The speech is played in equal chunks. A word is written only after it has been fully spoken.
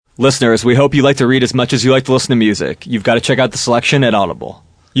Listeners, we hope you like to read as much as you like to listen to music. You've got to check out the selection at Audible.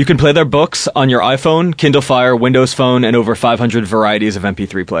 You can play their books on your iPhone, Kindle Fire, Windows Phone, and over 500 varieties of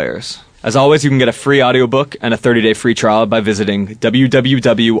MP3 players. As always, you can get a free audiobook and a 30-day free trial by visiting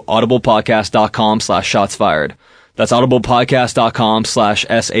www.audiblepodcast.com/shotsfired. That's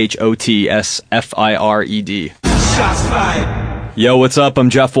audiblepodcast.com/SHOTSFIRED. Shots fired. Yo, what's up? I'm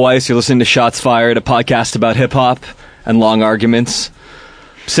Jeff Weiss. You're listening to Shots Fired, a podcast about hip-hop and long arguments.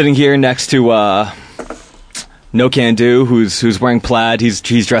 Sitting here next to No Can Do, who's wearing plaid. He's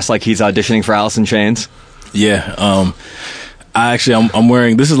dressed like he's auditioning for Alice in Chains. Yeah, I'm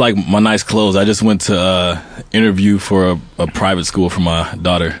wearing, this is like my nice clothes. I just went to interview for a private school for my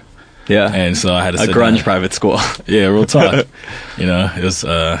daughter. Yeah, and so I had to sit grunge down. Private school. Yeah, real talk. You know, it was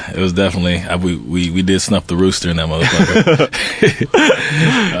definitely we did snuff the rooster in that motherfucker.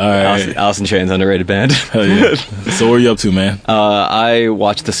 All right, Alice in Chains, underrated band. Hell yeah. So what are you up to, man? I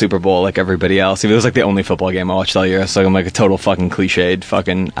watched the Super Bowl like everybody else. It was like the only football game I watched all year, so I'm like a total fucking cliched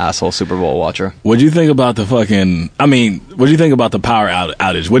fucking asshole Super Bowl watcher. What'd you think about the fucking? I mean, what'd you think about the power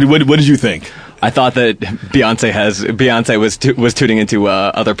outage? What did you think? I thought that Beyonce was tuning into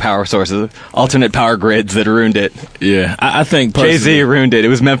other power sources, alternate power grids that ruined it. Yeah, I think Jay-Z ruined it. It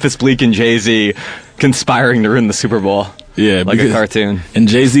was Memphis Bleak and Jay-Z conspiring to ruin the Super Bowl. Yeah, like a cartoon. And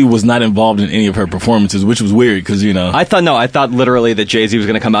Jay-Z was not involved in any of her performances, which was weird because, you know. I thought literally that Jay-Z was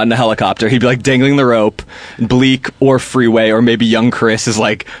going to come out in a helicopter. He'd be like dangling the rope, Bleak or Freeway, or maybe young Chris is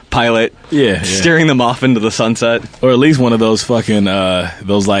like pilot, steering them off into the sunset. Or at least one of those fucking,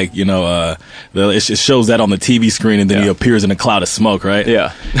 those like, you know, it shows that on the TV screen and then he appears in a cloud of smoke, right?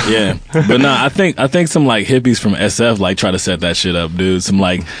 Yeah. Yeah. But no, I think some like hippies from SF like try to set that shit up, dude. Some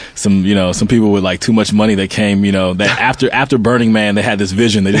people with like too much money that came, you know, that after Burning Man, they had this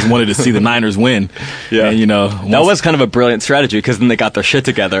vision. They just wanted to see the Niners win. Yeah. And, you know. That was kind of a brilliant strategy because then they got their shit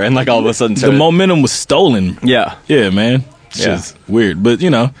together and like all of a sudden. The momentum was stolen. Yeah. Yeah, man. It's just weird. But,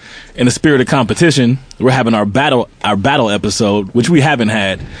 you know, in the spirit of competition, we're having our battle episode, which we haven't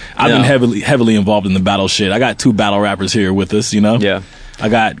had. I've been heavily involved in the battle shit. I got two battle rappers here with us, you know? Yeah. I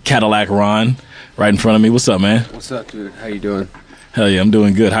got Cadillac Ron right in front of me. What's up, man? What's up, dude? How you doing? Hell yeah, I'm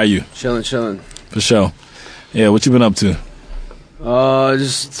doing good. How you? Chilling. For sure. Yeah, what you been up to?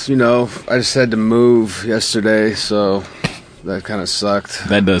 Just, you know, I just had to move yesterday, so that kind of sucked.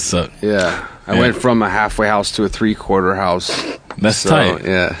 That does suck. Yeah. I went from a halfway house to a 3/4 house. That's tight.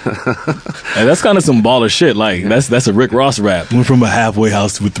 Yeah. Hey, that's kind of some baller shit. Like, that's a Rick Ross rap. Went from a halfway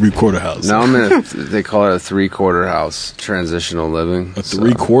house to a 3/4 house. Now I'm in they call it a 3/4 house, transitional living. A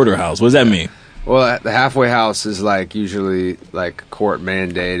 3/4 house. What does that mean? Well, the halfway house is like usually like court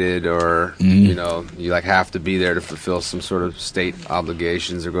mandated or, you know, you like have to be there to fulfill some sort of state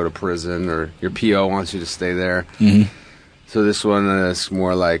obligations or go to prison or your PO wants you to stay there. Mm-hmm. So this one is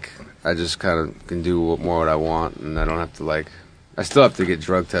more like I just kind of can do more what I want and I don't have to like, I still have to get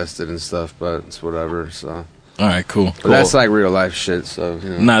drug tested and stuff, but it's whatever, so. All right, cool. But that's like real life shit, so, you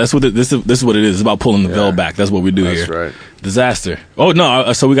know. Nah, this is what it is. It's about pulling the veil back. That's what we do here. That's right. Disaster. Oh,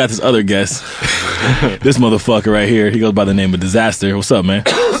 no, so we got this other guest. This motherfucker right here. He goes by the name of Disaster. What's up, man?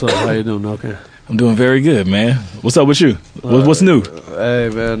 What's up? How you doing? Okay. I'm doing very good, man. What's up with you? What's new? Hey,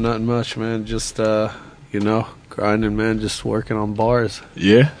 man, nothing much, man. Just, you know, grinding, man. Just working on bars.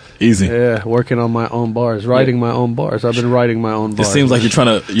 Yeah? Easy. Yeah, working on my own bars. Writing my own bars. I've been writing my own bars. It seems like you're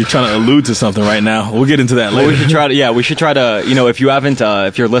trying to allude to something right now. We'll get into that later. Well, we should try to, you know, if you haven't,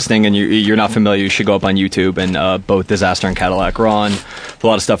 if you're listening and you're not familiar, you should go up on YouTube and both Disaster and Cadillac Ron. A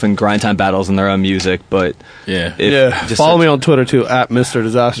lot of stuff in grind time battles and their own music, but follow me on Twitter too at Mr.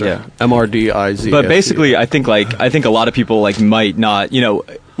 Disaster. Yeah. MRDIZ. But basically, I think a lot of people like might not, you know,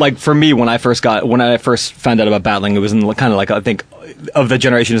 like for me when I first found out about battling, it was in kind of like I think of the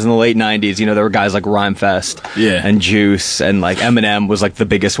generation is in the late 90s. You know, there were guys like Rhymefest, and Juice, and like Eminem was like the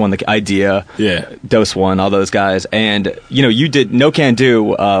biggest one, the Idea, Dose One, all those guys. And you know, you did No Can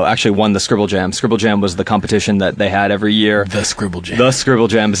Do actually won the Scribble Jam. Scribble Jam was the competition that they had every year. The Scribble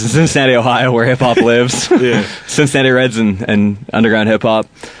Jam is in Cincinnati, Ohio, where hip hop lives. Cincinnati Reds and underground hip hop.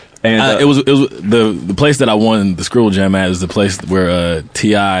 And it was the place that I won the Scribble Jam at is the place where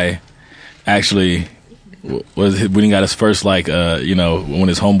T.I. actually when he got his first, like, you know, when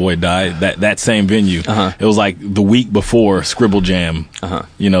his homeboy died, that same venue. It was like the week before Scribble Jam.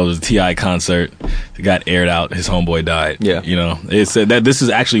 You know, it was a T.I. concert. It got aired out. His homeboy died. Yeah. You know, it said that this is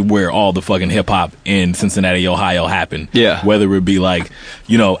actually where all the fucking hip hop in Cincinnati, Ohio happened. Yeah. Whether it be like,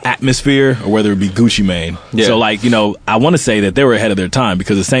 you know, Atmosphere or whether it be Gucci Mane. Yeah. So, like, you know, I want to say that they were ahead of their time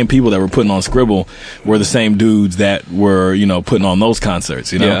because the same people that were putting on Scribble were the same dudes that were, you know, putting on those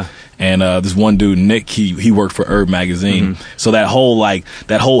concerts, you know? Yeah. and this one dude Nick, he worked for Herb magazine. So that whole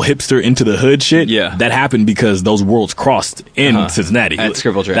hipster into the hood shit, that happened because those worlds crossed in Cincinnati at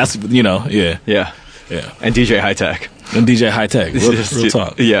Scribble Jam. That's yeah, and DJ High Tech. Real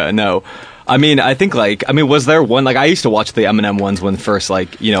talk. Yeah, no. I mean, I think, was there one, I used to watch the Eminem ones when first, I would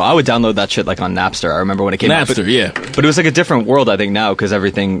download that shit, on Napster. I remember when it came out. Napster, yeah. But it was, a different world, I think, now, because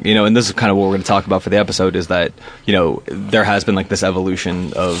everything, and this is kind of what we're going to talk about for the episode, is that, there has been, this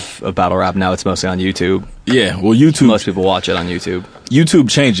evolution of battle rap. Now it's mostly on YouTube. Yeah, well, YouTube... Most people watch it on YouTube. YouTube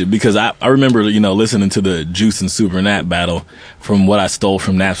changed it, because I remember, listening to the Juice and Super Nat battle from what I stole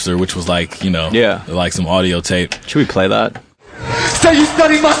from Napster, which was, some audio tape. Should we play that? Say you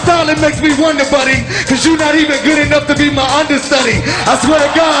study my style, it makes me wonder, buddy, cause you not even good enough to be my understudy. I swear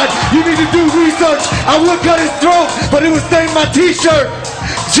to God, you need to do research. I would cut his throat, but it would stain my t-shirt.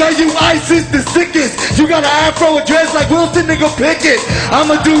 J.U. Ice is the sickest. You got an afro and dress like Wilson, nigga, pick it.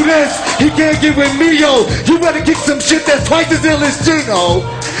 I'ma do this, he can't get with me, yo. You better kick some shit that's twice as ill as Chino.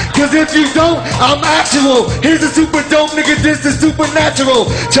 Cause if you don't, I'm actual. Here's a super dope nigga, this is supernatural.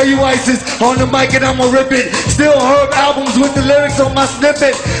 J.U. Isis on the mic and I'ma rip it. Still Herb albums with the lyrics on my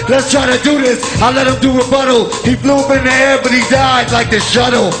snippet. Let's try to do this, I let him do rebuttal. He flew up in the air but he died like the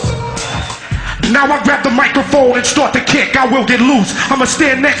shuttle. Now I grab the microphone and start to kick, I will get loose. I'ma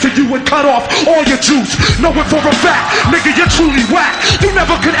stand next to you and cut off all your juice. Know it for a fact, nigga, you're truly whack. You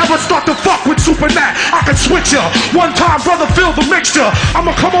never could ever start to fuck with Super Nat. I can switch ya, one time, brother, feel the mixture.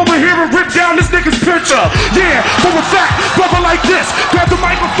 I'ma come over here and rip down this nigga's picture. Yeah, for a fact, brother like this. Grab the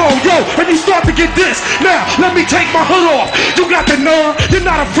microphone, yo, and you start to get this. Now, let me take my hood off. You got the nerve, you're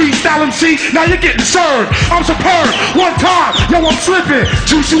not a freestyle MC. Now you're getting served, I'm superb. One time, yo, I'm slipping.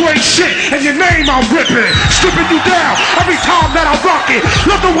 Juice, you ain't shit, and your name I'm ripping, stripping you down every time that I rock it.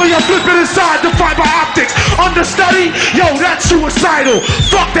 Love the way I flip it inside, defied by optics. Understudy, yo, that's suicidal.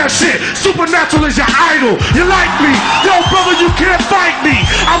 Fuck that shit, supernatural is your idol. You like me? Yo, brother, you can't fight me.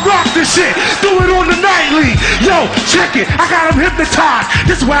 I rock this shit, do it on the nightly. Yo, check it, I got him hypnotized.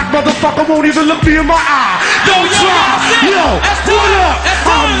 This whack motherfucker won't even look me in my eye. Don't try, yo, what up?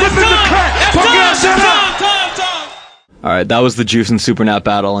 I'm ripping the cut, fuck it, shut up. All right, that was the Juice and Super Nat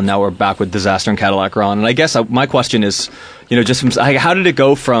battle, and now we're back with Disaster and Cadillac Ron. And I guess my question is, just from, how did it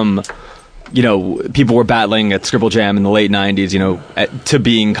go from, people were battling at Scribble Jam in the late 90s, to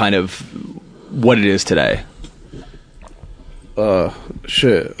being kind of what it is today?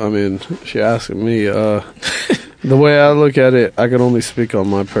 Shit. I mean, she asking me. The way I look at it, I can only speak on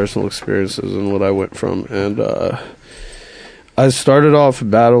my personal experiences and what I went from. And I started off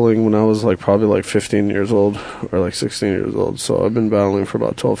battling when I was probably 15 years old or 16 years old. So I've been battling for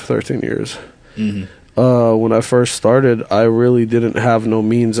about 12, 13 years. Mm-hmm. When I first started, I really didn't have no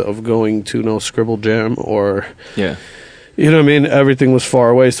means of going to no Scribble Jam or... Yeah. You know what I mean? Everything was far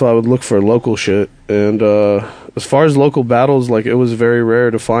away, so I would look for local shit. And as far as local battles, it was very rare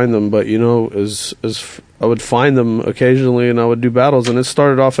to find them. But, as I would find them occasionally and I would do battles. And it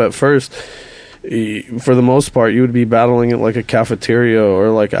started off at first... For the most part, you would be battling at a cafeteria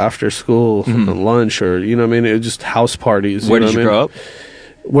or after school lunch or it was just house parties. Where did you grow up?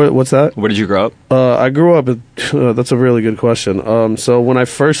 What's that? Where did you grow up? I grew up. That's a really good question. So when I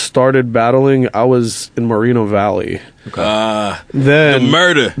first started battling, I was in Moreno Valley. Okay. The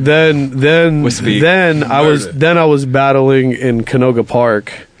murder. Then I was battling in Canoga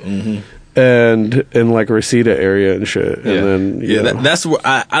Park. Mm-hmm. And in Reseda area and shit. And then that's where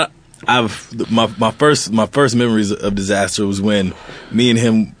my first memories of Disaster was when me and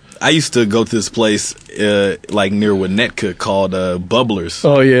him. I used to go to this place near Winnetka called Bubblers.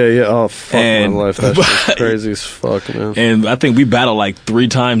 Oh yeah. Oh fuck my life. That's crazy as fuck, man. And I think we battled 3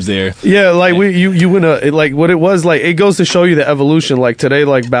 times there. Yeah, you win what it was it goes to show you the evolution. Today,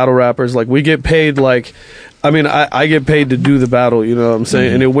 battle rappers, we get paid I get paid to do the battle, you know what I'm saying?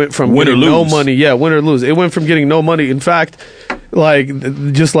 Mm-hmm. And it went from win getting or lose. No money. Yeah, win or lose. It went from getting no money. In fact,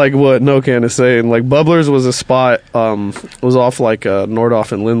 just like what NoCan is saying, Bubblers was a spot, was off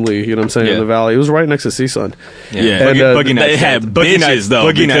Nordhoff and Lindley, you know what I'm saying, in the valley. It was right next to CSUN. Yeah. And they had bitches,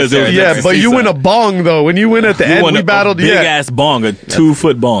 though. But you win a bong, though. When you win at the end, we battled. Big ass bong, a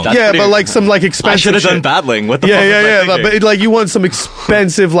 2-foot bong. Yeah, but some expensive I should have shit. done battling. What the fuck was I thinking? But you won some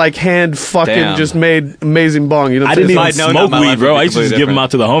expensive, hand fucking just made amazing bong. You know what I'm saying? I didn't even smoke weed, bro. I used to just give them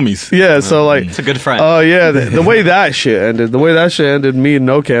out to the homies. Yeah, so it's a good friend. Oh, yeah. The way that shit ended, the way that that shit ended, me and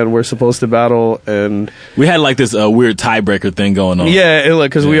No-Can were supposed to battle, and We had like this weird tiebreaker thing going on.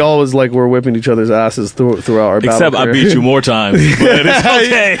 because we always like were whipping each other's asses throughout our battle. Except I career. beat you more times, but it's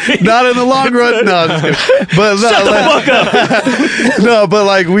okay. Not in the long run. No, I'm just kidding. But shut the fuck up. No, but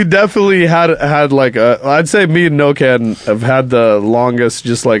like we definitely had like I'd say me and No-Can have had the longest,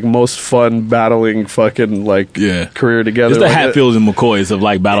 just like most fun battling fucking like career together. It's the Like, Hatfields and McCoys of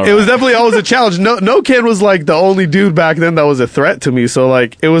like battle. it was definitely always a challenge. No-Can was like the only dude back then that was a threat to me. So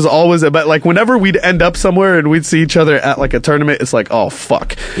like it was always about like whenever we'd end up somewhere and we'd see each other at like a tournament, it's like, oh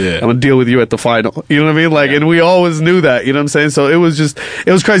fuck, I'm gonna deal with you at the final. You know what I mean? Like, and we always knew that. You know what I'm saying? So it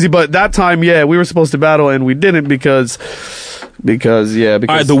was crazy. But that time, we were supposed to battle and we didn't because all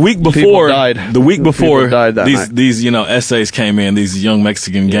right, the week before died that night. these essays came in, these young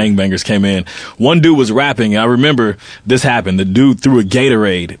Mexican gangbangers came in. One dude was rapping, and I remember this happened. The dude threw a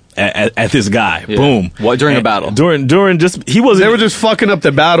Gatorade at this guy. Boom. What, during a battle? During just he wasn't. They were just fucking up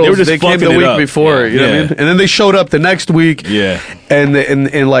the battles. They were just came fucking the it week up. before, you know what I mean? And then they showed up the next week. Yeah.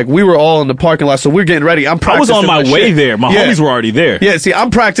 And like we were all in the parking lot, so we're getting ready. I'm I was practicing on my way shit. there. My homies were already there. Yeah, see,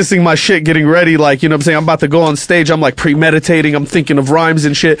 I'm practicing my shit, getting ready, like, you know what I'm saying? I'm about to go on stage. I'm like premeditating. I'm thinking of rhymes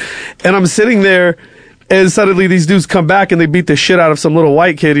and shit. And I'm sitting there, and suddenly these dudes come back and they beat the shit out of some little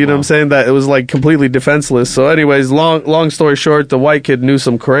white kid, you know what I'm saying? That it was like completely defenseless. So anyways, long story short, the white kid knew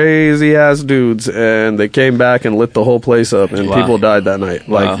some crazy ass dudes and they came back and lit the whole place up and people died that night.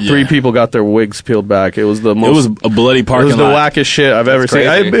 Like 3 people got their wigs peeled back. It was the most. It was a bloody parking lot. It was the wackest shit I've ever seen.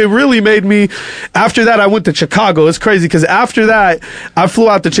 It really made me. After that, I went to Chicago. It's crazy because after that, I flew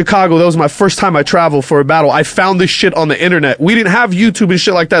out to Chicago. That was my first time I traveled for a battle. I found this shit on the internet. We didn't have YouTube and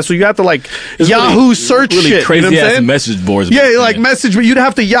shit like that, so you have to like Yahoo search really shit. Crazy you know what I'm ass saying? message boards. Yeah, like message, but you'd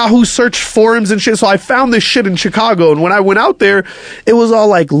have to Yahoo search forums and shit. So I found this shit in Chicago, and when I went out there, it was all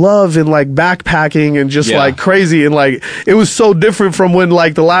like love and like backpacking and just like crazy, and like it was so different from when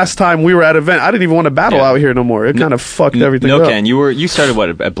like the last time we were at an event. I didn't even want to battle out here no more. It kind of fucked everything up. Ken, you started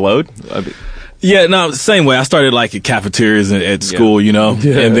what at Blode? Yeah, no, same way. I started like at cafeterias at school, and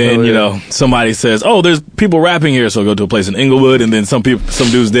then somebody says, "Oh, there's people rapping here," so I go to a place in Inglewood, and then some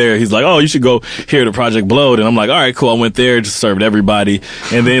dude's there. He's like, "Oh, you should go here to Project Blode," and I'm like, "All right, cool." I went there, just served everybody,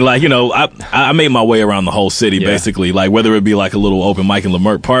 and then like I made my way around the whole city basically, like whether it be like a little open mic in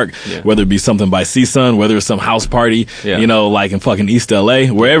Leimert Park, whether it be something by CSUN, whether it's some house party, like in fucking East LA,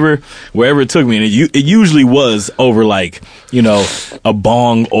 wherever it took me, and it usually was over like a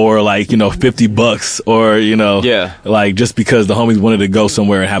bong or like $50 or like just because the homies wanted to go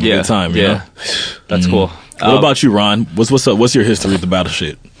somewhere and have a good time. You know? That's cool. What about you, Ron? What's up? What's your history with the battle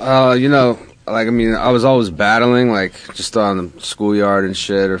shit? I was always battling, like just on the schoolyard and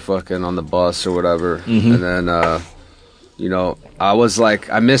shit, or fucking on the bus or whatever. And then I was like,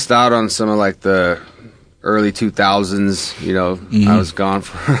 I missed out on some of like the early 2000s. I was gone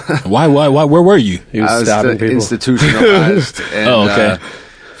for Why? Where were you? He was stabbing people. Institutionalized. And, okay.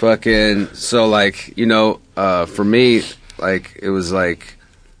 So like, for me, like it was like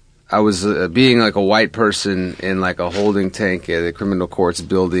I was being like a white person in like a holding tank at the criminal courts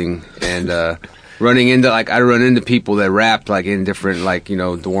building, and running into like I'd run into people that rapped like in different like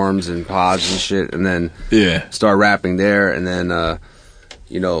dorms and pods and shit, and then start rapping there, and then I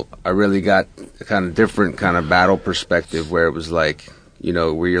really got a kind of different kind of battle perspective where it was like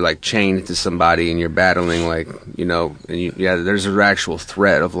where you're like chained to somebody and you're battling like, and there's an actual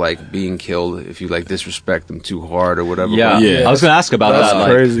threat of like being killed if you like disrespect them too hard or whatever. Yeah. I was going to ask about that.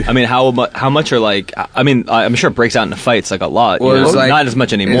 Like, crazy. I mean, how much are like, I mean, I'm sure it breaks out into fights like a lot. Well, it's like, not as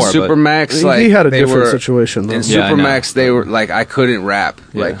much anymore. In Supermax, like, he had a different situation though. In Supermax, they were like, I couldn't rap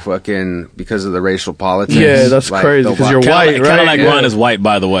like fucking because of the racial politics. Yeah, that's like, crazy because you're white, right? Kind of like Ron is white,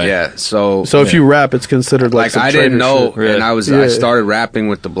 by the way. Yeah. So if you rap, it's considered like some I didn't know, shit. and I started rapping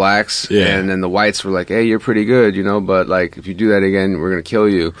with the blacks, and then the whites were like, "Hey, you're pretty good, but like if you do that again, we're gonna kill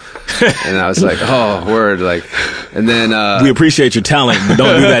you." And I was like, "Oh, word!" Like, and then we appreciate your talent, but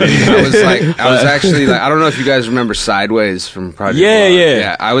don't do that anymore. I was actually like, I don't know if you guys remember Sideways from Project.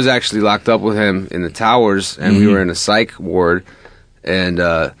 Yeah. I was actually locked up with him in the towers, and we were in a psych ward, and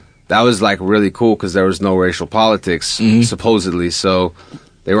that was like really cool because there was no racial politics supposedly, so.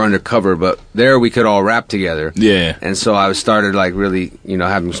 They were undercover, but there we could all rap together. Yeah, and so I started like really,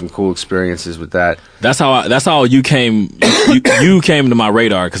 having some cool experiences with that. That's how you came. You came to my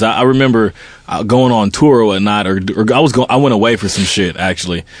radar because I remember going on tour or whatnot, or I went away for some shit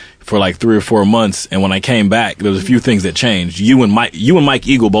actually for like 3 or 4 months, and when I came back, there was a few things that changed. You and Mike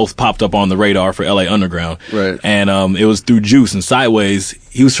Eagle both popped up on the radar for LA Underground, right? And it was through Juice and Sideways.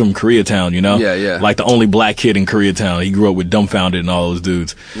 He was from Koreatown, you know, yeah, like the only black kid in Koreatown. He grew up with Dumbfounded and all those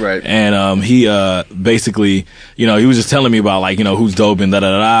dudes, right? And he basically, you know, he was just telling me about like, you know, who's dope and da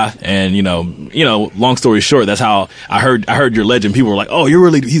da da, and you know, long story short, that's how I heard your legend. People were like, oh,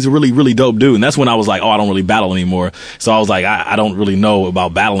 he's a really dope dude, and that's when I was like, oh, I don't really battle anymore. So I was like, I don't really know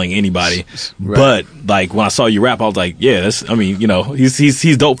about battling anybody, right. But like when I saw you rap, I was like, yeah, you know,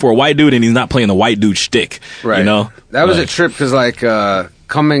 he's dope for a white dude, and he's not playing the white dude shtick, right? You know, that was a trip because like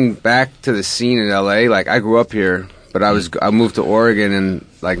coming back to the scene in LA, like I grew up here, but I moved to Oregon in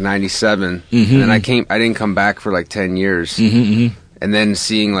like '97, and then I didn't come back for like 10 years. And then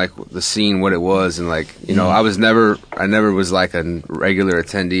seeing like the scene, what it was, and like, you know, I never was like a regular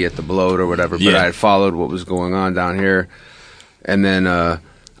attendee at the Bloat or whatever, but I had followed what was going on down here. And then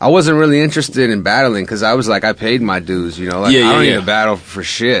I wasn't really interested in battling because I was like, I paid my dues, you know, like I don't need to battle for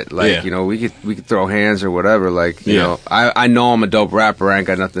shit. Like, you know, we could throw hands or whatever. Like, you know, I know I'm a dope rapper. I ain't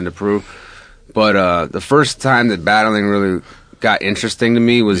got nothing to prove. But the first time that battling really got interesting to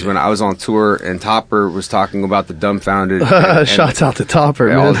me was when I was on tour and Topper was talking about the Dumbfounded. Shouts out to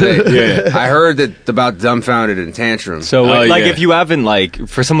Topper, all man. Day. I heard that about Dumbfounded and Tantrum. So, if you haven't, like,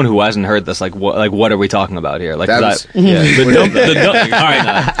 for someone who hasn't heard this, like, what are we talking about here? Like, all right.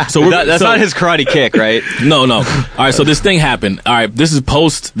 So that's not his karate kick, right? No. All right. So this thing happened. All right. This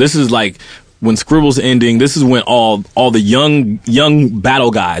is like when Scribble's ending. This is when all the young battle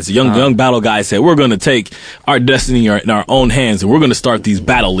guys, young battle guys said, we're going to take our destiny in our own hands, and we're going to start these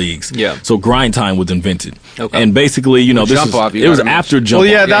battle leagues. Yeah. So Grind Time was invented. Okay. And basically, you know, it was after Jump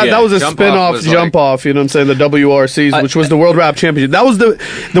Well, Off. that was a spin-off Jump Off, you know what I'm saying, the WRCs, which was the World Rap Championship. That was the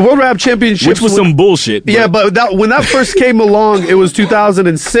World Rap Championship. Which was some bullshit. Yeah, but when that first came along, it was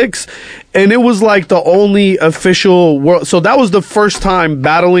 2006, and it was like the only official world. So that was the first time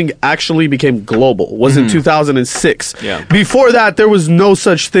battling actually became global, was in 2006. Yeah. Before that, there was no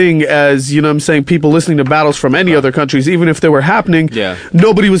such thing as, you know what I'm saying, people listening to battles from any other countries, even if they were happening. Yeah.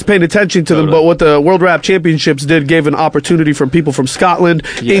 Nobody was paying attention to them. But what the World Rap Championships did gave an opportunity for people from Scotland,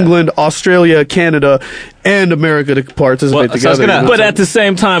 England, Australia, Canada, and America to participate together. But at the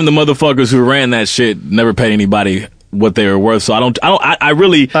same time, the motherfuckers who ran that shit never paid anybody what they were worth. So I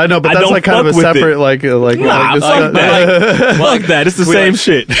really know, but that's like kind of a separate fuck that. It's the same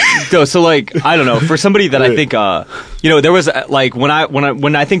shit. So like, I don't know, for somebody that I think you know, there was like when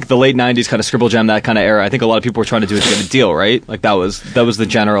I think the late 90s kind of Scribble Jam, that kind of era, I think a lot of people were trying to do it to get a deal, right? Like that was the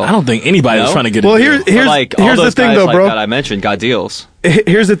general. I don't think anybody was trying to get a deal. Here's the thing though, bro. That I mentioned got deals.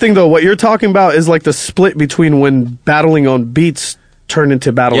 Here's the thing though, what you're talking about is like the split between when battling on beats turned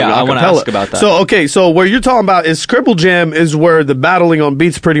into battling I want to acapella. ask about that. So where you're talking about is Scribble Jam is where the battling on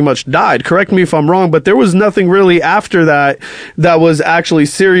beats pretty much died. Correct me if I'm wrong, but there was nothing really after that was actually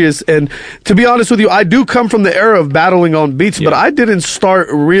serious. And to be honest with you, I do come from the era of battling on beats, but I didn't start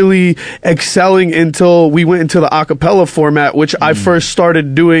really excelling until we went into the acapella format, which I first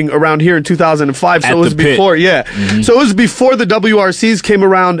started doing around here in 2005. So it was before, So it was before the WRCs came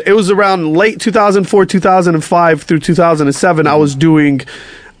around. It was around late 2004, 2005 through 2007. I was doing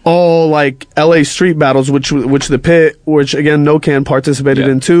all like LA street battles, which the Pit, which again NoCan participated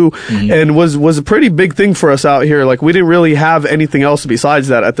in too, and was a pretty big thing for us out here. Like we didn't really have anything else besides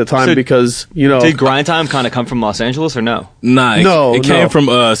that at the time, because you know. Did Grind Time kind of come from Los Angeles or no? Nah, it came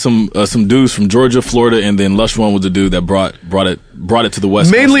from some dudes from Georgia, Florida, and then Lush One was the dude that brought it to the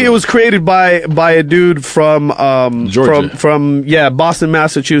West. Mainly, it was created by a dude from Georgia, from Boston,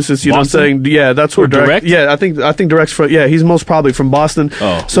 Massachusetts. You know what I'm saying? Yeah, that's where Direct. Yeah, I think Direct's from. Yeah, he's most probably from Boston.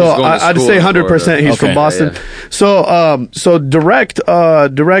 Oh. So I'd say 100% he's from Boston. Yeah. So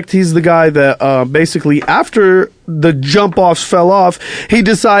Direct, he's the guy that basically after the jump offs fell off, he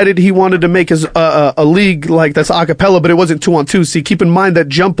decided he wanted to make his a league like that's acapella, but it wasn't 2-on-2. See, keep in mind that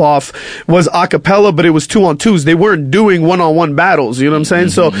jump off was acapella, but it was 2-on-2s. They weren't doing 1-on-1 battles. You know what I'm saying?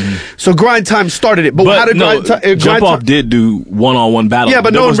 So Grind Time started it, but how did Jump Off did do 1-on-1 battles? Yeah,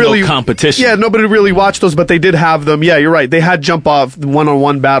 but there was no competition. Yeah, nobody really watched those, but they did have them. Yeah, you're right. They had Jump Off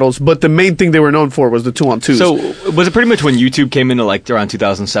 1-on-1 battles, but the main thing they were known for was the 2-on-2s. So was it pretty much when YouTube came into like around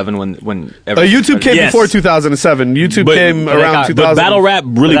 2007 when YouTube came before 2007? 2007. YouTube came around 2000. But battle rap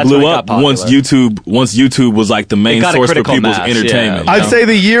really That's when blew it up got once YouTube was like the main got a source for critical people's mass, entertainment. yeah. you I'd know? say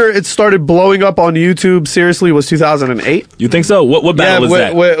the year it started blowing up on YouTube seriously was 2008. You think so? What battle was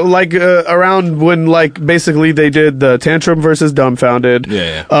that? Like around when like basically they did the Tantrum versus Dumbfounded.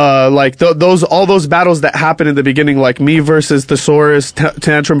 Yeah. Like all those battles that happened in the beginning, like me versus Thesaurus,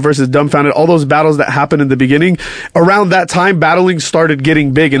 Tantrum versus Dumbfounded, all those battles that happened in the beginning. Around that time, battling started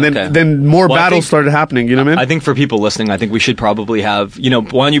getting big, and then more battles started happening. You know what I mean? I think for people listening, I think we should probably have, why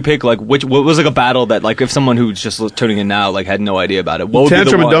don't you pick like what was like a battle that like if someone who's just tuning in now like had no idea about it, what would be the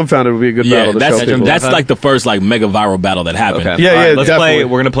Tantrum and one? Dumbfounded would be a good battle to show people. That's like the first like mega viral battle that happened. Okay. Yeah, All right, yeah, let's definitely. play.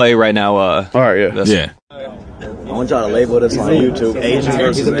 We're gonna play right now. All right, yeah. this. Yeah. I want y'all to label this on YouTube, Asian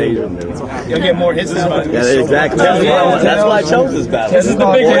versus Asian. You'll get more hits this month. Yeah, exactly. That's why I chose this battle. This is the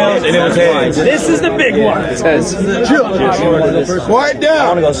big one. This is the big one. Quiet I down.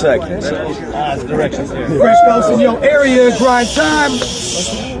 want to go second. Fresh Ghost in your area, grind time.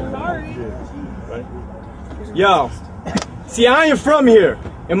 Yo, see, I ain't from here.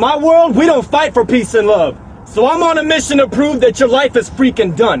 In my world, we don't fight for peace and love. So I'm on a mission to prove that your life is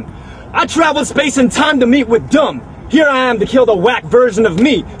freaking done. I traveled space and time to meet with dumb. Here I am to kill the whack version of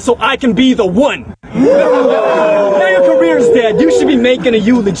me, so I can be the one. Now your career's dead, you should be making a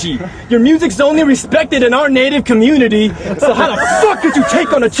eulogy. Your music's only respected in our native community, so how the fuck did you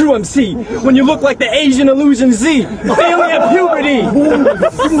take on a true MC when you look like the Asian Illusion Z, failing at puberty?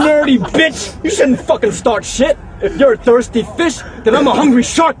 You nerdy bitch, you shouldn't fucking start shit. If you're a thirsty fish, then I'm a hungry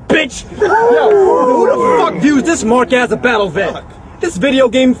shark, bitch. Yo, who the fuck views this mark as a battle vet? This video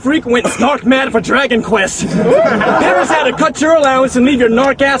game freak went stark mad for Dragon Quest. Paris had to cut your allowance and leave your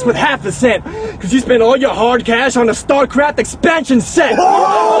narc ass with half a cent, cause you spent all your hard cash on a StarCraft expansion set.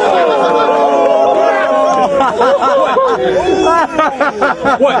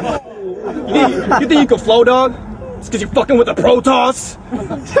 What? You think you can flow, dog? It's cause you fucking with the Protoss?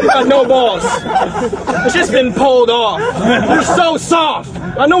 You got no balls. It's just been pulled off. You're so soft.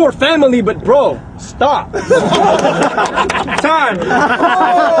 I know we're family, but bro, stop. Time.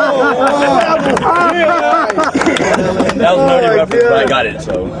 That was a nerdy reference, but I got it,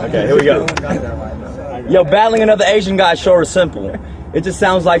 so. Okay, here we go. Yo, battling another Asian guy sure is simple. It just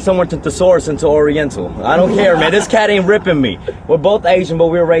sounds like someone took Thesaurus into Oriental. I don't care, man. This cat ain't ripping me. We're both Asian, but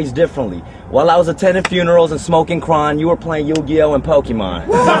we were raised differently. While I was attending funerals and smoking cron, you were playing Yu-Gi-Oh! And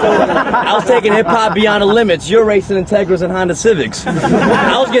Pokemon. I was taking hip-hop beyond the limits. You're racing Integras and Honda Civics.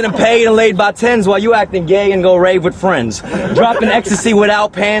 I was getting paid and laid by tens while you acting gay and go rave with friends. Dropping ecstasy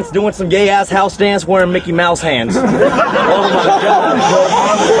without pants, doing some gay-ass house dance, wearing Mickey Mouse hands. Oh, my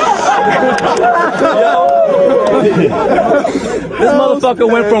God. This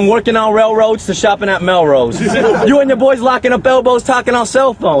motherfucker went from working on railroads to shopping at Melrose. You and your boys locking up elbows, talking on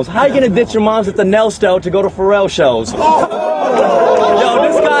cell phones. How you gonna ditch your moms at the Nelsto to go to Pharrell shows? Yo,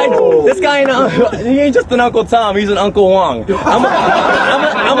 this guy he ain't just an Uncle Tom, he's an Uncle Wong.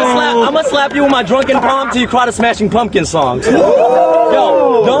 I'ma slap you with my drunken palm till you cry to Smashing Pumpkin songs.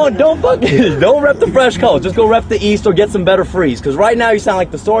 Yo, don't rep the Fresh Coast. Just go rep the East or get some better freeze. Cause right now you sound like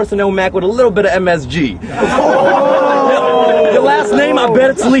the Source and Mac with a little bit of MSG. Your last name, I bet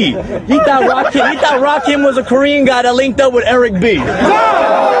it's Lee. He thought Rakim was a Korean guy that linked up with Eric B.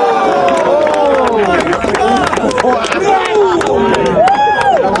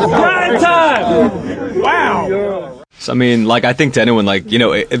 Grind time! Wow! So, I mean, like, I think to anyone, like,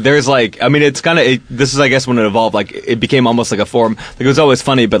 there's like, I mean, it's kind of, this is, I guess, when it evolved, like, it became almost like a form. Like, it was always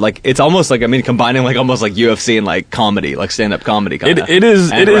funny, but like, it's almost like, I mean, combining like almost like UFC and like comedy, like stand-up comedy kind of. It is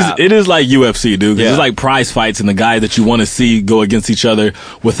like UFC, dude. 'Cause it's like prize fights, and the guy that you want to see go against each other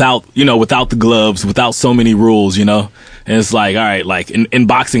without the gloves, without so many rules, And it's like, all right, like in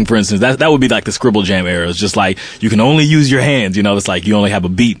boxing, for instance, that would be like the Scribble Jam era. It's just like, you can only use your hands, it's like you only have a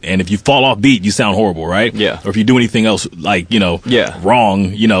beat. And if you fall off beat, you sound horrible, right? Yeah. Or if you do anything else, like,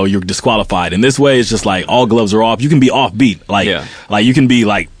 wrong, you're disqualified. And this way, it's just like all gloves are off. You can be off beat. Like you can be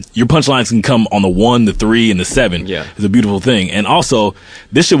like, your punchlines can come on the 1, the 3, and the 7. Yeah. It's a beautiful thing. And also,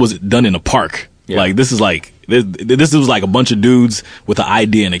 this shit was done in a park. Yeah. Like, this is like, this was like a bunch of dudes with an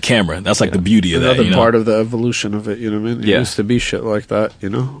idea and a camera. That's like the beauty of that. Another part of the evolution of it, you know what I mean? It used to be shit like that,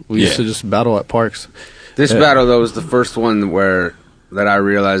 We used to just battle at parks. This battle, though, was the first one that I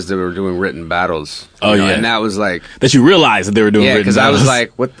realized they were doing written battles. And that was like... That you realized that they were doing written battles. Yeah, because I was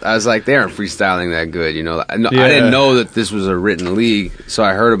like, what? I was like, they aren't freestyling that good, I didn't know that this was a written league, so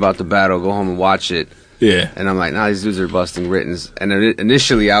I heard about the battle, go home and watch it. Yeah. And I'm like, these dudes are busting writtens. And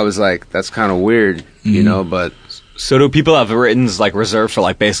initially I was like, that's kind of weird, but So do people have writtens like reserved for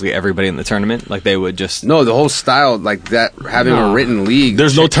like basically everybody in the tournament? Like they would just No, the whole style like that, having a written league.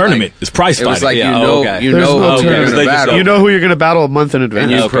 There's no tournament. Like, it's prize it fighting. was like Yeah, you There's know no who you're tournament. going to battle. You know who you're going to battle a month in advance.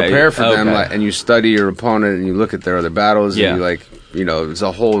 and you Okay. prepare for them, Okay. like, and you study your opponent, and you look at their other battles, Yeah. and you like, it's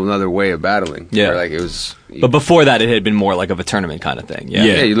a whole another way of battling. Yeah. Where, like it was. But before that, it had been more like of a tournament kind of thing. Yeah.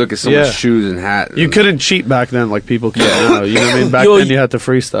 Yeah. Yeah, you look at someone's Yeah. shoes and hat. You couldn't cheat back then like people can now. You know what I mean? Back Yo, then you had to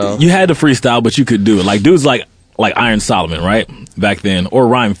freestyle. You had to freestyle, but you could do it. Like dudes like Iron Solomon, right? Back then, or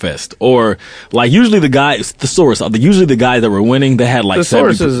Rhymefest, or like usually the guys, Thesaurus. Usually the guys that were winning, they had like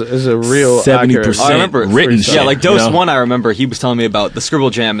Thesaurus is a real 70% I remember written freestyle. shit. Yeah, like Dose you know? 1, I remember he was telling me about the Scribble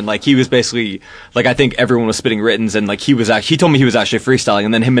Jam, and like he was basically like I think everyone was spitting writtens, and like he told me he was actually freestyling,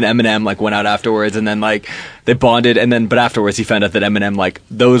 and then him and Eminem like went out afterwards, and then like they bonded, and then but afterwards he found out that Eminem like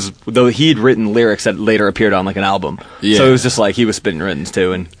though he'd written lyrics that later appeared on like an album, Yeah. so it was just like he was spitting writtens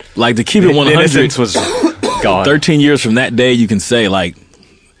too, and Like to keep it the 100. innocence was gone. 13 years from that day, you can say like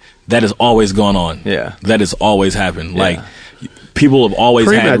that has always gone on. Yeah. that has always happened. Like people have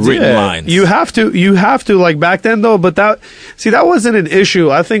always had Pre-meds, written yeah. lines. You have to like back then though, but that wasn't an issue.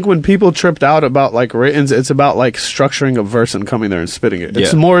 I think when people tripped out about like writtens, it's about like structuring a verse and coming there and spitting it.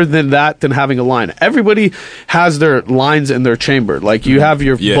 It's Yeah. more than that than having a line. Everybody has their lines in their chamber. Like you have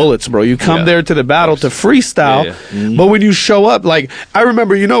your Yeah. bullets, bro. You come Yeah. there to the battle to freestyle, Yeah, but when you show up, like I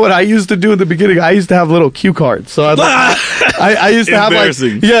remember, you know what I used to do in the beginning? I used to have little cue cards. So I used to have like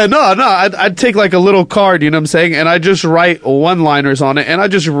Embarrassing. I'd take like a little card, you know what I'm saying, and I just write one-liners on it, and I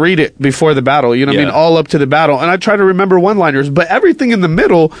just read it before the battle, you know what I Yeah. mean, all up to the battle, and I try to remember one-liners, but everything in the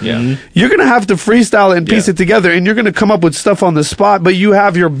middle, Yeah. you're gonna have to freestyle it and piece Yeah. it together, and you're gonna come up with stuff on the spot, but you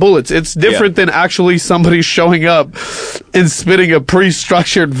have your bullets. It's different than actually somebody showing up and spitting a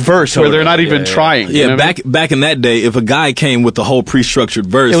pre-structured verse where they're not Totally. even Yeah, yeah. trying. you Yeah, know what I mean? back in that day, if a guy came with the whole pre-structured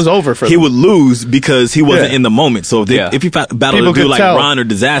verse, It was over for he them. would lose because he wasn't Yeah. in the moment. So Yeah. if you battled People a dude could like tell. Ron or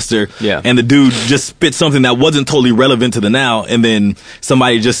Disaster, Yeah. and the dude just spit something that wasn't totally relevant to the now, and then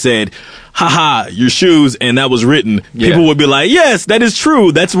somebody just said, "Haha, your shoes," and that was written, Yeah. people would be like, "Yes, that is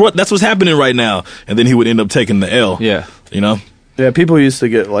true. That's what's happening right now," and then he would end up taking the L. Yeah. you know. Yeah, people used to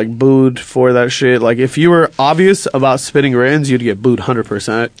get like booed for that shit. Like if you were obvious about spitting writtens, you'd get booed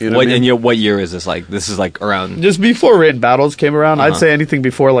 100%. You know what I mean? What year is this? Like this is like around. Just before written battles came around, I'd Uh-huh. say anything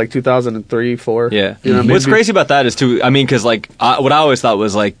before like 2003, 4. Yeah. You know what I mean? What's crazy about that is too, I mean, because like, what I always thought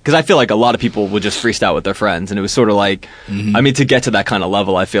was like, because I feel like a lot of people would just freestyle with their friends, and it was sort of like, I mean, to get to that kind of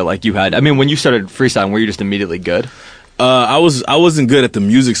level, I feel like you had, I mean, when you started freestyling, were you just immediately good? I wasn't good at the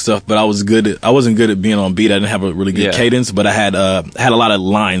music stuff, but I wasn't good at being on beat. I didn't have a really good Yeah. cadence, but I had a lot of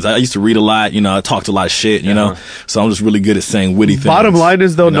lines. I used to read a lot, you know, I talked a lot of shit, you know, so I'm just really good at saying witty things. Bottom line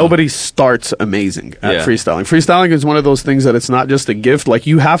is though, you know? nobody starts amazing at Yeah. freestyling. Freestyling is one of those things that it's not just a gift. Like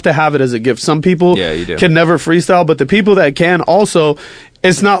you have to have it as a gift. Some people Yeah, you do. can never freestyle, but the people that can also,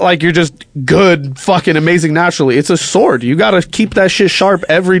 it's not like you're just good, fucking amazing naturally. It's a sword. You got to keep that shit sharp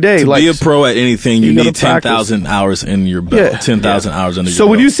every day. To like be a pro at anything, you you gotta need 10,000 hours in your belt. Yeah. 10,000 hours under your So belt.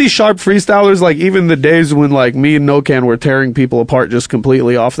 when you see sharp freestylers, like even the days when like me and Nokan were tearing people apart just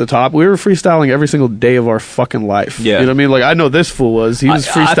completely off the top, we were freestyling every single day of our fucking life. Yeah. You know what I mean? Like I know this fool was. He was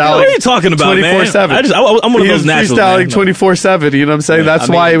I feel- freestyling. What are you talking about, man? 24/7. I'm one of He those was naturals, freestyling man. 24/7. You know what I'm saying? Yeah, That's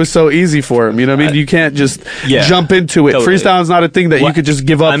I why mean- it was so easy for him. You know what I mean? You can't just Yeah. jump into it. Totally. Freestyling's not a thing that you could just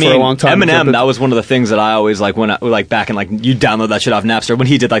give up I mean, for a long time. Eminem, that was one of the things that I always like when I, like back in like you download that shit off Napster when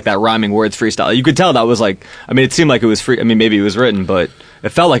he did like that rhyming words freestyle. You could tell that was like, I mean, it seemed like it was free. I mean, maybe it was written, but it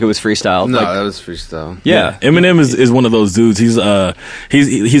felt like it was freestyle. No, like, that was freestyle. yeah. Eminem is one of those dudes.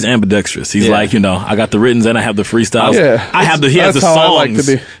 He's ambidextrous. He's Yeah. like, you know, I got the writtens and I have the freestyles. Yeah. He has the That's how I like songs.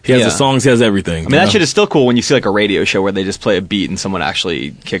 to be. He has Yeah. the songs. He has everything. I mean, that shit is still cool when you see like a radio show where they just play a beat and someone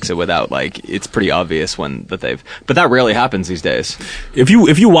actually kicks it without like it's pretty obvious when that they've. But that rarely happens these days. If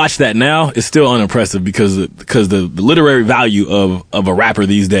you watch that now, it's still unimpressive because the literary value of a rapper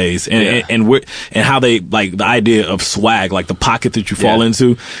these days and Yeah. and how they like the idea of swag, like the pocket that you fall Yeah.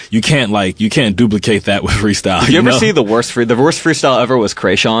 into, you can't duplicate that with freestyle. Did you ever know? see the worst freestyle ever was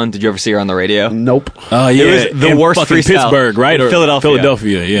Krayshawn? Did you ever see her on the radio? Nope. Oh It yeah, was the in worst fucking freestyle. Pittsburgh, right? In Or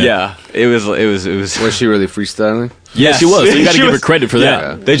Philadelphia, yeah. Yeah. It was. Was she really freestyling? Yeah, she was. So you got to She give her was- credit for yeah.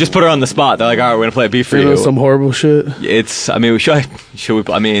 that. They just put her on the spot. They're like, all right, we're gonna play a beat for You know, you. some horrible shit. It's. I mean, should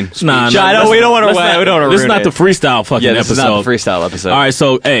we? I mean, Nah, I know we don't want to. We don't want to. This is not the freestyle fucking Yeah, this episode. is not the freestyle episode. All right,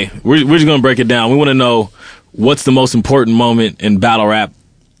 so hey, we're just gonna break it down. We want to know what's the most important moment in battle rap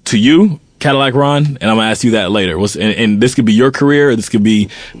to you, Cadillac Ron, and I'm gonna ask you that later. And this could be your career, or this could be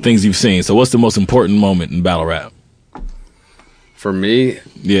things you've seen. So, what's the most important moment in battle rap? For me,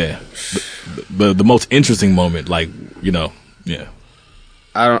 Yeah, the most interesting moment, like you know, yeah.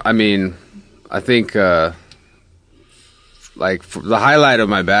 I think like the highlight of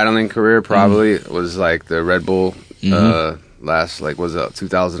my battling career probably was like the Red Bull last, like, was it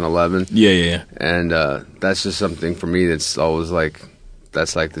 2011? Yeah. And that's just something for me that's always like,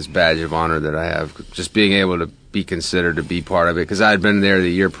 that's like this badge of honor that I have, just being able to be considered to be part of it, because I had been there the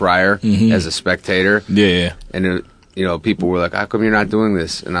year prior as a spectator. Yeah. And it, you know, people were like, how come you're not doing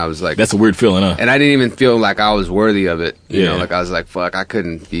this? And I was like, that's a weird feeling, huh? and I didn't even feel like I was worthy of it. You Yeah. know, like I was like, fuck, I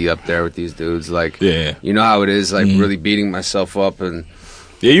couldn't be up there with these dudes. Like, Yeah. you know how it is, like really beating myself up. And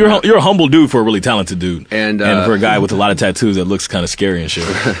Yeah, you're a humble dude for a really talented dude, And, for a guy with a lot of tattoos that looks kind of scary and shit.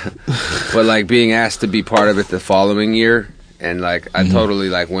 but like being asked to be part of it the following year, and like I totally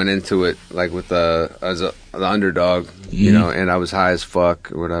like went into it like with as the underdog, you know, and I was high as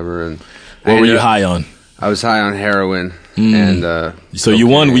fuck or whatever. And What were you high on? I was high on heroin, and So you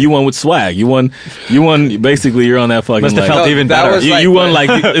won. You won with swag. You won. Basically, you're on that fucking. Must have like, felt even that better. was you, like- you won like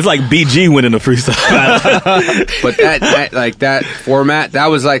it's like BG winning a freestyle battle. But that format, that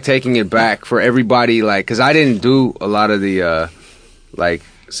was like taking it back for everybody, like, because I didn't do a lot of the like,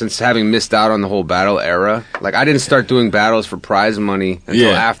 since having missed out on the whole battle era, like I didn't start doing battles for prize money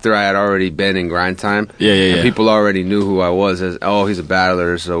until after I had already been in grind time. Yeah. And people already knew who I was as, oh, he's a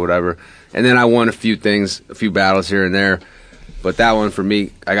battler, so whatever. And then I won a few battles here and there. But that one for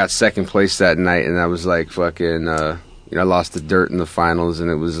me, I got second place that night, and I was like fucking, you know, I lost to Dirt in the finals, and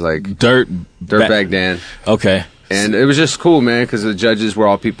it was like Dirtbag Dan. Okay. And it was just cool, man, because the judges were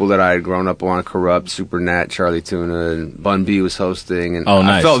all people that I had grown up on: Corrupt, Super Nat, Charlie Tuna, and Bun B was hosting. And Oh,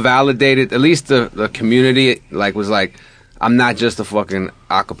 nice. I felt validated. At least the community was like, I'm not just a fucking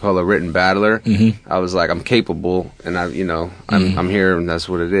acapella written battler. Mm-hmm. I was like, I'm capable, and I'm here, and that's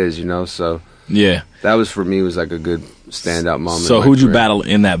what it is, you know. So Yeah. that was for me was like a good standout moment. So in my who'd you career. battle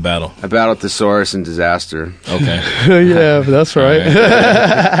in that battle? I battled Thesaurus and Disaster. Okay. Yeah, that's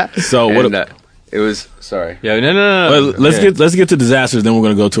right. So what? And, it was sorry. Yeah, no. Well, let's get to disasters. Then we're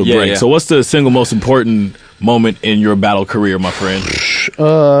gonna go to a break. Yeah. So what's the single most important moment in your battle career, my friend?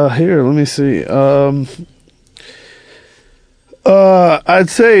 Here, let me see. I'd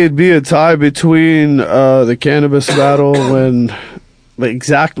say it'd be a tie between the cannabis battle when the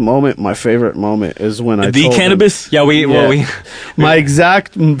exact moment, my favorite moment is when I The told him- cannabis? Yeah, my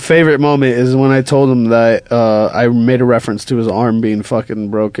exact favorite moment is when I told him that I made a reference to his arm being fucking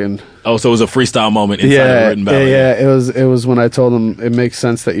broken. Oh, so it was a freestyle moment inside of a written battle. Yeah, it was when I told him it makes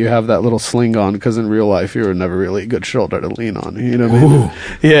sense that you have that little sling on, because in real life you were never really a good shoulder to lean on. You know what I mean?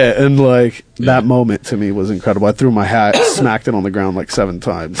 Yeah, and like that moment to me was incredible. I threw my hat, smacked it on the ground like 7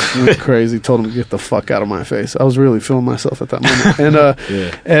 times. It was crazy. Told him to get the fuck out of my face. I was really feeling myself at that moment,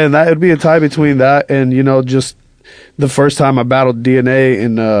 and that would be a tie between that and just the first time I battled DNA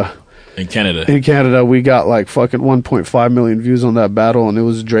In Canada. in Canada, we got like fucking 1.5 million views on that battle, and it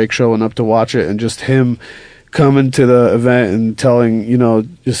was Drake showing up to watch it, and just him coming to the event and telling,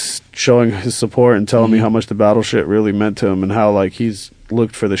 just showing his support and telling me how much the battle shit really meant to him, and how like he's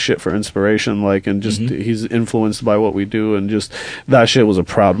looked for the shit for inspiration, like, and just he's influenced by what we do, and just that shit was a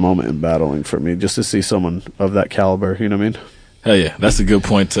proud moment in battling for me, just to see someone of that caliber. You know what I mean? Hell yeah, that's a good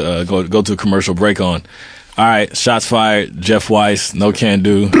point to go to a commercial break on. All right, shots fired. Jeff Weiss, No Can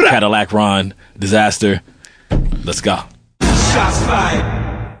Do, Cadillac Ron, Disaster. Let's go.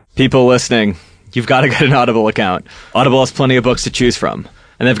 People listening, you've got to get an Audible account. Audible has plenty of books to choose from.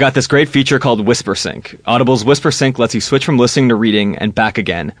 And they've got this great feature called Whisper Sync. Audible's Whisper Sync lets you switch from listening to reading and back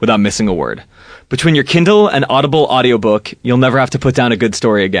again without missing a word. Between your Kindle and Audible audiobook, you'll never have to put down a good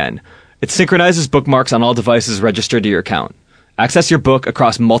story again. It synchronizes bookmarks on all devices registered to your account. Access your book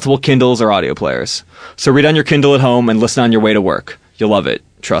across multiple Kindles or audio players. So read on your Kindle at home and listen on your way to work. You'll love it.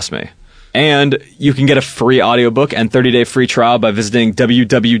 Trust me. And you can get a free audiobook and 30-day free trial by visiting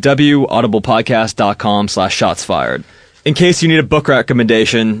www.audiblepodcast.com/shotsfired. In case you need a book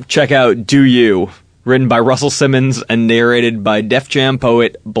recommendation, check out Do You, written by Russell Simmons and narrated by Def Jam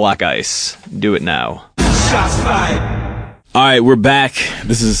poet Black Ice. Do it now. All right, we're back.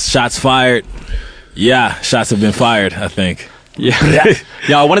 This is Shots Fired. Yeah, shots have been fired, I think. Yeah,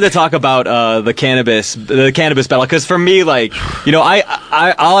 yeah. I wanted to talk about the cannabis battle, because for me, like,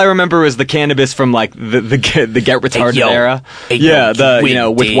 I all I remember was the cannabis from like the Get Retarded era. Yeah, with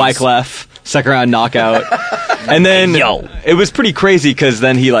Wyclef, second round knockout, and then it was pretty crazy because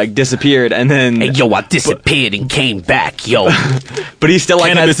then he like disappeared, and then I disappeared and came back, but he still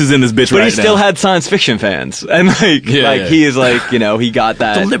like Cannabis is in this bitch but right he still now. had science fiction fans, and he is like he got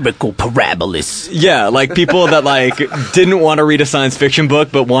that the lyrical parabolis. Yeah, like people that like didn't want to read a science fiction book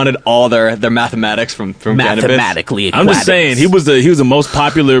but wanted all their mathematics from cannabis. Mathematically, I'm just saying he was the most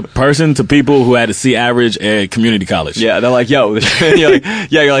popular person to people who had a C average at community college. Yeah, they're like, yo,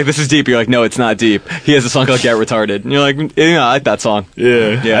 you're like, this is deep. You're like, no, no, it's not deep. He has a song called Get Retarded. And you're like, I like that song.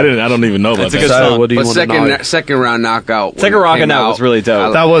 Yeah. Yeah. I don't even know about It's a that. good song. What do you But want to know? second round knockout. Second when it Rock came and Out was really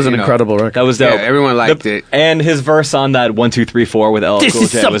dope. That was an incredible record. That was dope. Yeah, everyone liked it. And his verse on that 1, 2, 3, 4 with LL This Cool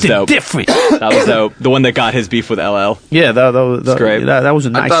is J was something dope. different. That was dope. The one that got his beef with LL. Yeah, that great. That was a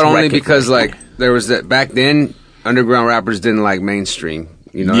nice I thought only record. because like there was that back then underground rappers didn't like mainstream.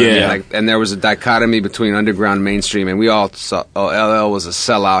 You know, what I mean? Yeah. Like, and there was a dichotomy between underground and mainstream, and we all saw, LL was a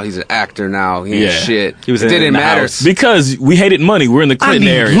sellout. He's an actor now. He ain't Yeah. shit. He was it in didn't the matter. house. Because we hated money. We're in the Clinton need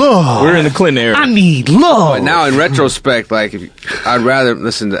area. love. We're in the Clinton area. I need love. But now in retrospect, like I'd rather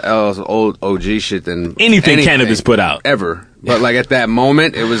listen to LL's old OG shit than Anything Cannabis put out. ever. But like at that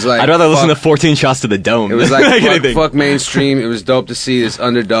moment, it was like I'd rather listen to fuck- 14 Shots to the Dome. It was like anything. fuck mainstream. It was dope to see this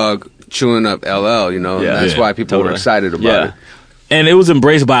underdog chewing up LL. You know, Yeah. that's Yeah, why people were totally. excited about Yeah. it. And it was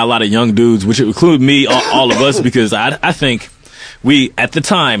embraced by a lot of young dudes, which include me, all of us, because I think we, at the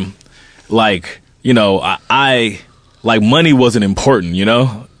time, like, you know, I like, money wasn't important, you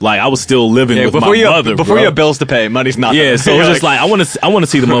know? Like, I was still living with before my you mother, before bro. you have bills to pay, money's nothing. Yeah, so You're it's just like I want to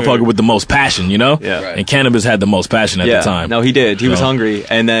see the motherfucker with the most passion, you know? Yeah. Right. And Cannabis had the most passion at the time. No, he did. He was So- hungry,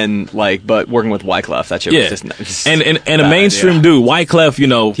 and then but working with Wyclef, that shit Yeah, was just and a bad mainstream idea. dude, Wyclef, you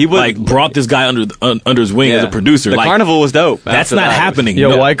know, He was- like brought this guy under his wing as a producer. The like, Carnival was dope. that's after not that. happening. Yo,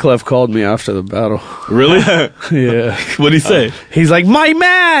 you know? Wyclef called me after the battle. Really? Yeah. What'd he say? He's like, my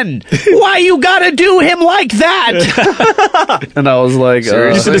man, why you gotta do him like that? And I was like,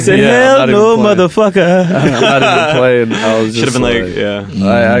 Seriously? You should have said, yeah, I'm hell not no, even playing. motherfucker. I'm not even playing. I was Should have just been like, yeah.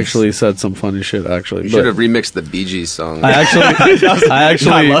 I actually said some funny shit. Actually, You but should have remixed the Bee Gees song. I actually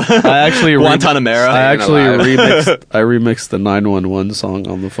Guantanamera. I actually Alive. remixed the 911 song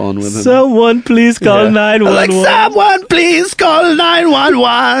on the phone with him. Someone please call Yeah. 911. Someone please call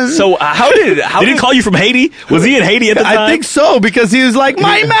 911. So how did Did he call you from Haiti? Was he in Haiti at the time? I think so because he was like,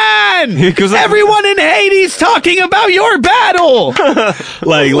 my man, everyone in Haiti's talking about your battle.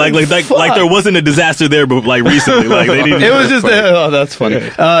 like there wasn't a disaster there, but like recently, like they didn't. It was just that's funny.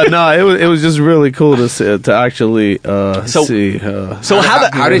 No, it was just really cool to see, to actually see. So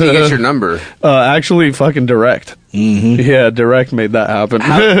how did he get your number? Actually, fucking Direct. Mm-hmm. Yeah, Direct made that happen.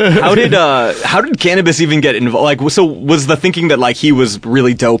 how did Cannabis even get involved? Like, so was the thinking that like he was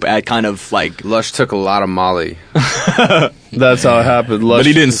really dope at kind of like Lush took a lot of Molly. That's how it happened. But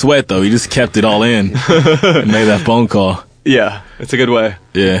he didn't sweat though. He just kept it all in and made that phone call. yeah, it's a good way.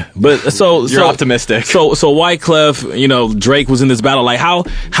 Yeah, but so You're optimistic. So Wyclef, you know, Drake was in this battle. Like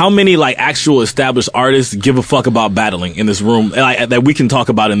how many like actual established artists give a fuck about battling in this room, like, that we can talk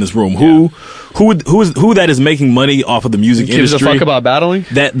about in this room? Who that is making money off of the music gives industry? a fuck about battling.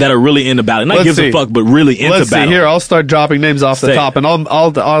 that are really into battling. Not Let's gives see. a fuck, but really into Let's see battling. here. I'll start dropping names off the Say it. top, and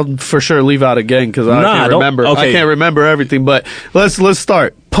I'll for sure leave out a gang because I Nah, can't don't- remember. okay. I can't remember everything. But let's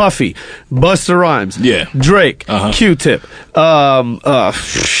start. Puffy, Busta Rhymes, Yeah. Drake, Uh-huh. Q-Tip.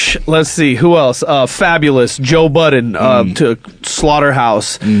 Let's see who else. Fabulous, Joe Budden, to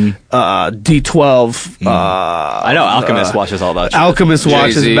Slaughterhouse, D12. I know Alchemist watches all that. Shit. Alchemist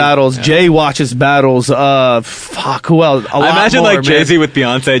watches Jay-Z. battles. Jay watches battles. Fuck, who else? A I lot imagine more, like man. Jay-Z with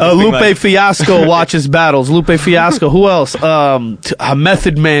Beyonce. just being Lupe like, Fiasco watches battles. Lupe Fiasco. Who else?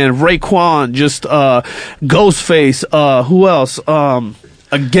 Method Man, Raekwon, just Ghostface. Who else?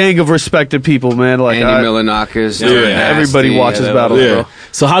 A gang of respected people, man. Like Andy Milonakis. everybody watches battles, Yeah. bro.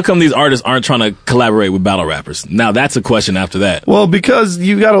 So how come these artists aren't trying to collaborate with battle rappers? Now that's a question after that. Well, because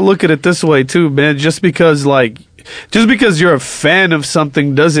you got to look at it this way too, man. Just because you're a fan of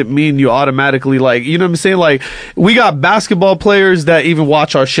something doesn't mean you automatically like, you know what I'm saying? Like, we got basketball players that even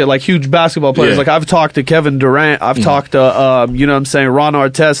watch our shit, like huge basketball players. Yeah. Like, I've talked to Kevin Durant. I've talked to, you know what I'm saying, Ron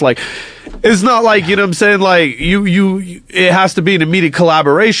Artest. Like, it's not like, you know what I'm saying, like, it has to be an immediate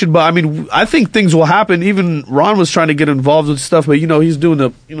collaboration, but I mean, I think things will happen. Even Ron was trying to get involved with stuff, but, he's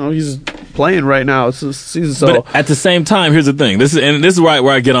doing he's playing right now. It's the season, so. But at the same time, here's the thing. This is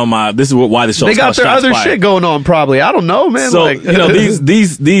where I get on my. This is why the show. They got their other shit going on, probably. I don't know, man. So like,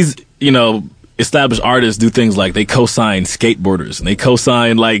 these established artists do things like they co-sign skateboarders and they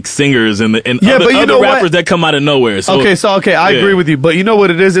co-sign like singers and Yeah, other, but you other know what? rappers that come out of nowhere. So, I yeah. agree with you, but you know what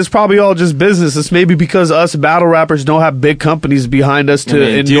it is? It's probably all just business. It's maybe because us battle rappers don't have big companies behind us to do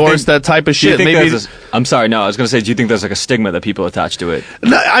you endorse think- that type of do you shit. think Maybe. there's I'm sorry, no. I was going to say, do you think there's like a stigma that people attach to it?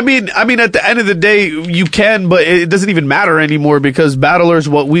 No, I mean, at the end of the day, you can, but it doesn't even matter anymore because battlers,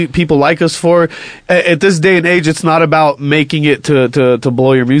 what people like us for, at this day and age, it's not about making it to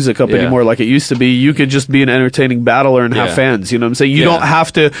blow your music up Yeah. anymore like it used to be. You could just be an entertaining battler and have Yeah. fans. You know what I'm saying? You Yeah. don't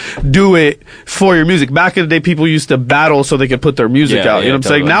have to do it for your music. Back in the day, people used to battle so they could put their music Yeah, out. You know what I'm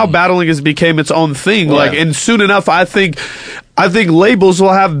saying? totally. Now battling has became its own thing. Yeah. Like, and soon enough, I think I think labels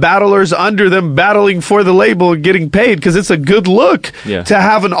will have battlers under them battling for the label and getting paid because it's a good look to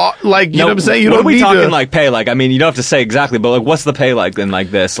have an like. You know what I'm saying? You what don't are we need talking to, like pay like. I mean, you don't have to say exactly, but like, what's the pay like then? Like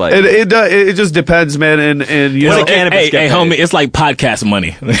this, like it just depends, man. And you know, hey, homie, it's like podcast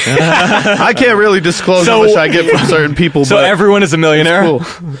money. I can't really disclose how much I get from certain people. So but everyone is a millionaire. Cool.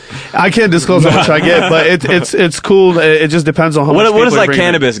 I can't disclose how much I get, but it's cool. It just depends on how much. What does like bring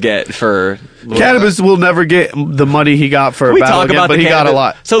Cannabis get for? Cannabis will never get the money he got for a battle again, but he got a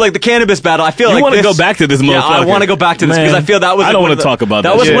lot. So like the Cannabis battle, I feel you like want to go back to this motherfucker. Yeah, I want to go back to this because I feel that was. I don't want to talk about that.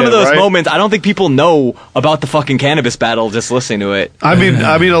 That was shit. one of those moments. I don't think people know about the fucking Cannabis battle just listening to it. I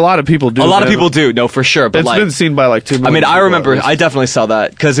mean, a lot of people do. A lot of people do. No, for sure. But it's like, been seen by like 2 million. I mean, I people remember. at least. I definitely saw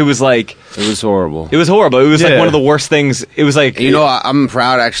that because it was like It was horrible. it was horrible. It was like one of the worst things. It was like You know, I'm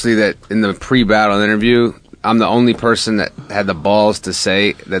proud actually that in the pre-battle interview, I'm the only person that had the balls to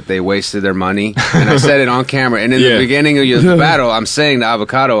say that they wasted their money, and I said it on camera. And in the beginning of the battle, I'm saying to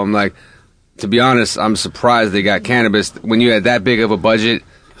Avocado, I'm like, to be honest, I'm surprised they got Cannabis. When you had that big of a budget,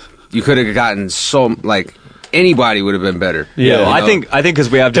 you could have gotten so like anybody would have been better. Yeah, you know? I think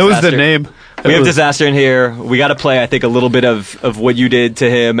because we have it Disaster. was the name. We have Disaster in here. We got to play, I think, a little bit of what you did to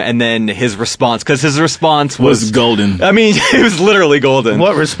him, and then his response, because his response was golden. I mean, it was literally golden.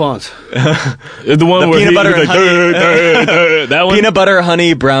 What response? The one where peanut butter he was and honey. That one. Peanut butter,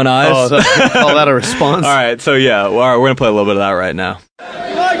 honey, brown eyes. Oh, call that a response? All right, so yeah, all right, we're gonna play a little bit of that right now.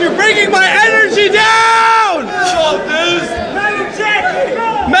 Oh, you're bringing my energy down! Oh, dude. Metal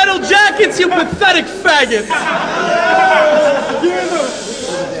jackets! Metal jackets, you pathetic faggots!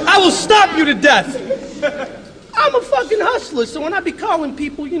 I will stop you to death! I'm a fucking hustler, so when I be calling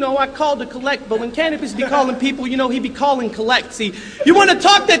people, you know, I call to collect, but when Cannabis be calling people, you know, he be calling collect. See, you want to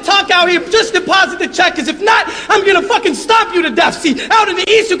talk that talk out here, just deposit the check, because if not, I'm gonna fucking stop you to death. See, out in the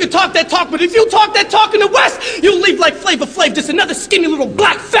East, you can talk that talk, but if you talk that talk in the West, you'll leave like Flavor Flav, just another skinny little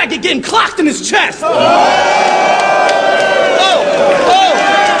black faggot getting clocked in his chest.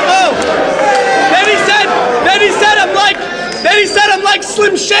 Then he said I'm like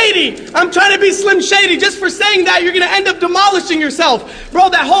Slim Shady. I'm trying to be Slim Shady. Just for saying that, you're going to end up demolishing yourself. Bro,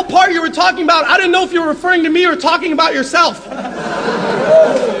 that whole part you were talking about, I didn't know if you were referring to me or talking about yourself.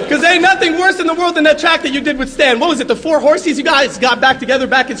 Because there ain't nothing worse in the world than that track that you did with Stan. What was it, the Four Horsies you guys got back together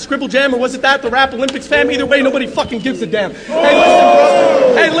back in Scribble Jam? Or was it that, the Rap Olympics, fam? Either way, nobody fucking gives a damn.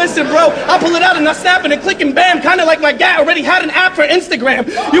 Hey, listen, bro. I'll pull it out and I'll snap it and click and bam. Kind of like my guy already had an app for Instagram.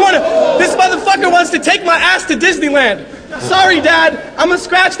 This motherfucker wants to take my ass to Disneyland. Sorry, Dad. I'm gonna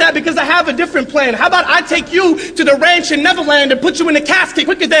scratch that because I have a different plan. How about I take you to the ranch in Neverland and put you in a casket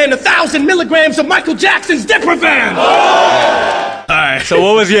quicker than 1,000 milligrams of Michael Jackson's Diprovan? All right. So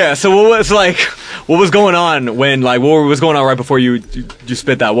what was going on when what was going on right before you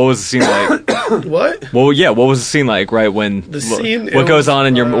spit that? What was the scene like? What? Well, yeah. What was the scene like? Right when The scene. What goes on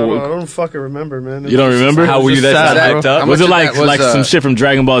in your? I don't fucking remember, man. You don't remember? How were you that sad, hyped bro. up? Was it like some shit from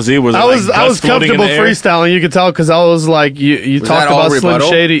Dragon Ball Z? Was it I was like I was dust floating in comfortable the air? freestyling. You could tell because I was like, you Was talked that all about Slim rebuttal?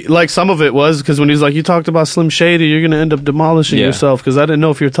 Shady. Like some of it was because when he was like, you talked about Slim Shady, you're gonna end up demolishing Yeah. yourself. Because I didn't know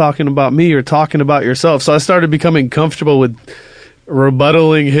if you're talking about me or talking about yourself. So I started becoming comfortable with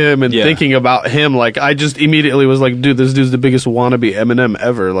rebuttaling him and thinking about him. Like I just immediately was like, dude, this dude's the biggest wannabe Eminem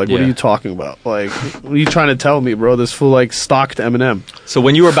ever. Like, what are you talking about? Like, what are you trying to tell me, bro? This fool like stalked Eminem. So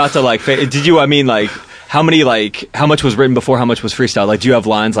when you were about to did you? I mean, like, how much was written before? How much was freestyle? Like, do you have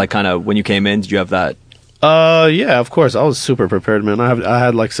lines like kind of when you came in? Did you have that? Yeah, of course. I was super prepared, man. I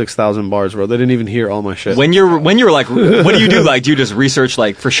had like 6,000 bars, bro. They didn't even hear all my shit. When you're like, what do you do? Like, do you just research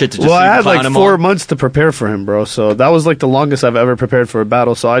like for shit to just? Well, I had find like them 4 all? months to prepare for him, bro. So that was like the longest I've ever prepared for a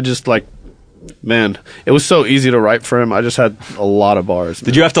battle. So I just like, man, it was so easy to write for him. I just had a lot of bars.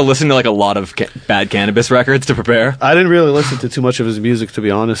 Did you have to listen to like a lot of bad Cannabis records to prepare? I didn't really listen to too much of his music, to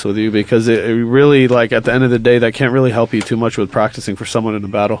be honest with you, because it really, like, at the end of the day, that can't really help you too much with practicing for someone in a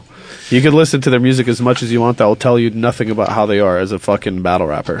battle. You can listen to their music as much as you want. That will tell you nothing about how they are as a fucking battle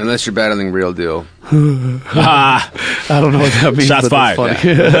rapper. Unless you're battling Real Deal. I don't know what that means. Shots but fired.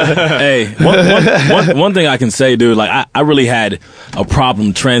 it's funny. Hey, one thing I can say, dude, like I really had a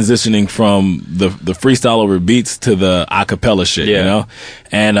problem transitioning from the freestyle over beats to the acapella shit, you know?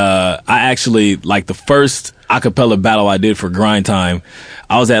 And I actually, like the first acapella battle I did for Grind Time,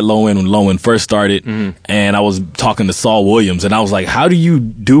 I was at Low End when Low End first started, and I was talking to Saul Williams, and I was like, how do you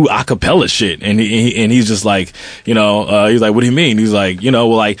do acapella shit? And he's just like, he's like, what do you mean? He's like,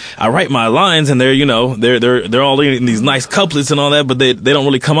 well, like, I write my lines, and they're, they're all in these nice couplets and all that, but they don't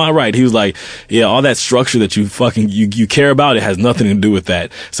really come out right. He was like, yeah, all that structure that you fucking, you care about, it has nothing to do with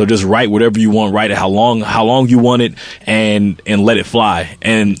that. So just write whatever you want, write it how long you want it, and let it fly.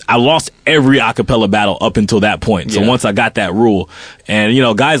 And I lost every acapella battle up until that point. So Yeah. once I got that rule, and you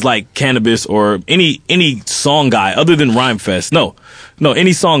know, guys like Cannabis or any song guy other than Rhymefest, no,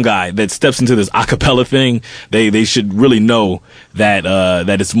 any song guy that steps into this acapella thing, they should really know that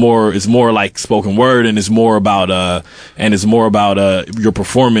that it's more like spoken word, and it's more about your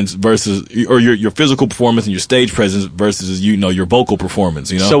performance versus or your physical performance and your stage presence versus your vocal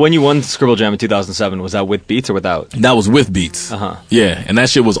performance. You know. So when you won Scribble Jam in 2007, was that with beats or without? That was with beats. Uh-huh. Yeah, and that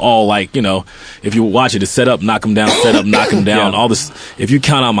shit was all like, if you watch it, it's set up, knock them down, set up, knock them down. Yeah. All this. If you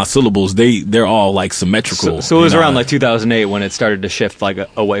count out my syllables, they're all like symmetrical. So it was around like 2008 when it started to shift like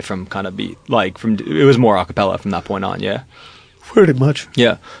away from kind of beat, like it was more a cappella from that point on. Yeah. Pretty much.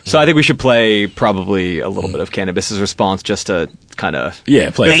 Yeah. So I think we should play probably a little bit of Cannabis's response just to kind of play.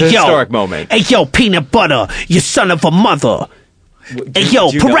 It's a historic moment. Hey, yo, peanut butter, you son of a mother. Hey,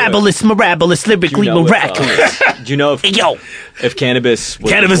 yo, do you know parabolous, miraculous, lyrically miraculous. Do you know Hey, yo, if Cannabis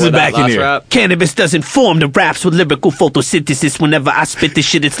was Cannabis before is that back in last here. rap? cannabis doesn't form the raps with lyrical photosynthesis. Whenever I spit this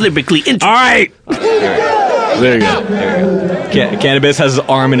shit, it's lyrically interesting. All right. There you go. Cannabis has his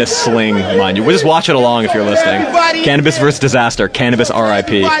arm in a sling, mind you. We'll just watch it along if you're listening. Cannabis versus Disaster. Cannabis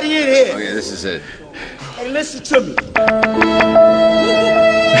R.I.P. Oh yeah, this is it. Hey, listen to me.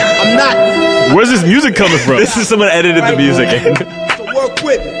 I'm not Where's this music coming from? This is someone edited the music in. to work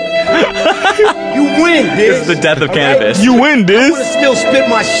with me. You win, Diz. This is the death of Cannabis. You win, I'm Diz. gonna still spit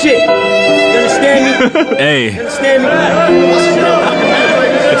my shit. You understand me? Hey, Understand me?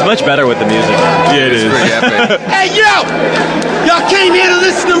 It's much better with the music. yeah, it is. Pretty epic. Hey, yo! Y'all came here to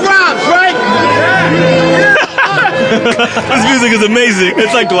listen to rhymes, right? This music is amazing.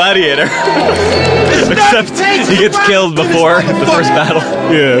 It's like Gladiator. Except he gets killed before the first battle.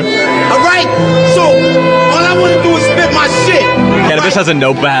 Yeah. All right? So, all I want to do is spit my shit. Cannabis has a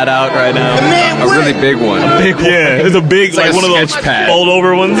notepad out right now. The man A wins. really big one. Big one. Yeah, it's a big, like like a one of those sketch pad. fold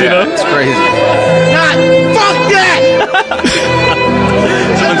over ones, you Yeah, know? it's crazy. Not, fuck that!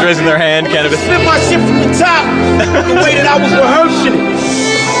 Someone's raising their hand. Cannabis. Spit my shit from the top the way that I was rehearsing it.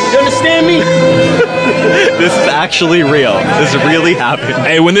 You understand me? This is actually real. This really happened.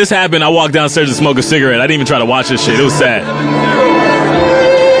 Hey, when this happened, I walked downstairs to smoke a cigarette. I didn't even try to watch this shit. It was sad.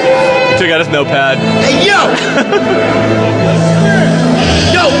 He took out his notepad. Hey, yo!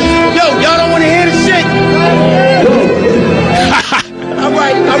 Yo, y'all don't want to hear the shit? all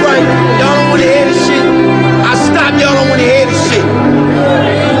right. Y'all don't want to hear the shit? I stop. Y'all don't want to hear the shit.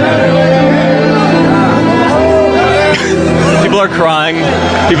 People are crying.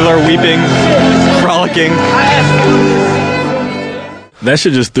 People are weeping, frolicking. I asked you this. That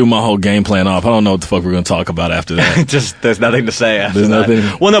shit just threw my whole game plan off. I don't know what the fuck we're going to talk about after that. Just there's nothing to say after There's that.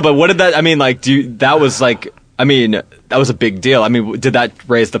 nothing. Well, no, but what did that? I mean, like, that was like. I mean, that was a big deal. I mean, did that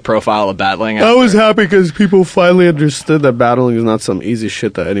raise the profile of battling? I was happy because people finally understood that battling is not some easy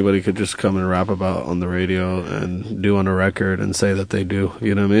shit that anybody could just come and rap about on the radio and do on a record and say that they do.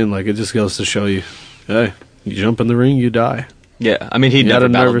 You know what I mean? Like, it just goes to show you, hey, you jump in the ring, you die. Yeah, I mean, he'd You had never a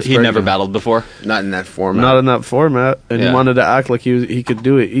battled. nervous He'd never breakdown. battled before. Not in that format. Not in that format, and Yeah. he wanted to act like he could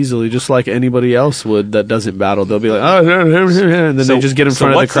do it easily, just like anybody else would that doesn't battle. They'll be like, oh, and then So- they just get in so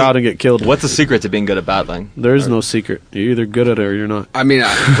front of the what's the- crowd and get killed. What's the secret to being good at battling? There is no secret. You're either good at it or you're not. I mean,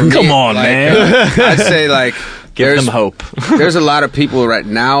 for me, Come on, like, man. I'd say like Give there's them hope. there's a lot of people right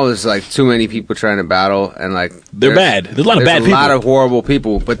now. There's like too many people trying to battle, and like They're bad. There's a lot of bad a people. lot of horrible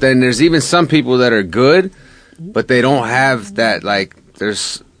people. But then there's even some people that are good, but they don't have that. Like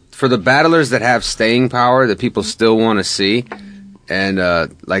there's for the battlers that have staying power that people still want to see. And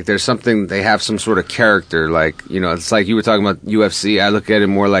like there's something, they have some sort of character, like, you know, it's like you were talking about UFC. I look at it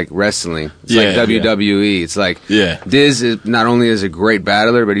more like wrestling. It's like Yeah, WWE. It's like Yeah. Diz is not only is a great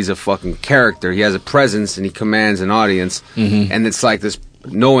battler, but he's a fucking character. He has a presence and he commands an audience. And it's like this,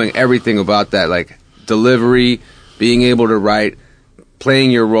 knowing everything about that, like delivery, being able to write,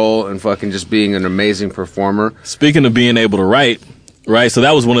 playing your role, and fucking just being an amazing performer. Speaking of being able to write, right? So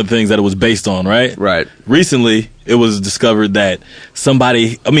that was one of the things that it was based on, right? Right. Recently, it was discovered that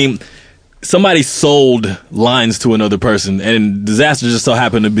somebody sold lines to another person, and Disaster just so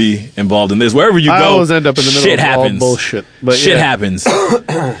happened to be involved in this. Wherever you go, I always end up in the middle shit of all happens. bullshit. But Shit yeah. happens.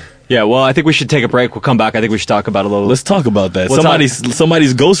 Yeah, well, I think we should take a break. We'll come back. I think we should talk about a little. Let's talk about that. We'll Somebody's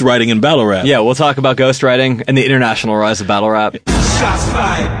ghostwriting in battle rap. Yeah, we'll talk about ghostwriting and the international rise of battle rap.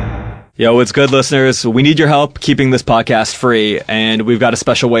 Yo, what's good, listeners? We need your help keeping this podcast free, and we've got a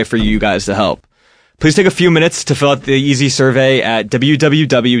special way for you guys to help. Please take a few minutes to fill out the easy survey at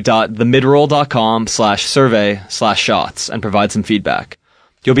www.themidroll.com/survey/shots and provide some feedback.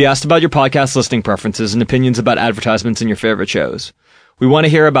 You'll be asked about your podcast listening preferences and opinions about advertisements in your favorite shows. We want to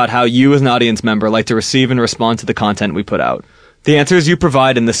hear about how you as an audience member like to receive and respond to the content we put out. The answers you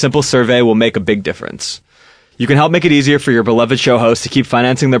provide in the simple survey will make a big difference. You can help make it easier for your beloved show hosts to keep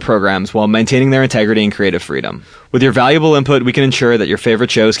financing their programs while maintaining their integrity and creative freedom. With your valuable input, we can ensure that your favorite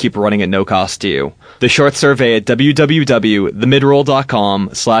shows keep running at no cost to you. The short survey at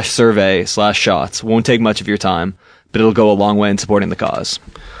www.themidroll.com/survey/shots won't take much of your time, but it'll go a long way in supporting the cause.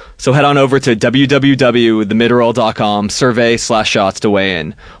 So head on over to www.themidroll.com/survey/shots to weigh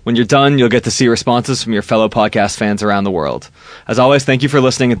in. When you're done, you'll get to see responses from your fellow podcast fans around the world. As always, thank you for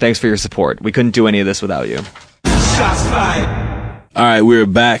listening and thanks for your support. We couldn't do any of this without you. Shots fired. All right, we're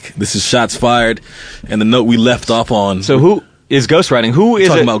back. This is Shots Fired, and the note we left off on. So who is ghostwriting? Who is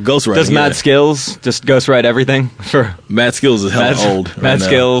talking it? about ghostwriting, Does Mad yeah. Skills just ghostwrite everything? For Mad Skills is hella old. Mad right now.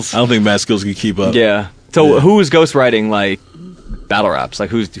 Skills. I don't think Mad Skills can keep up. Yeah. So who is ghostwriting like battle raps? Like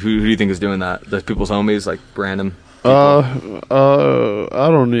who do you think is doing that? The people's homies, like random. I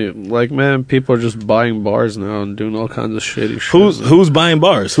don't need, like, man, people are just buying bars now and doing all kinds of shady shit. Who's buying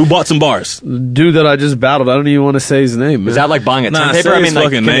bars? Who bought some bars? Dude that I just battled, I don't even want to say his name. Is that like buying a Nah, paper? say his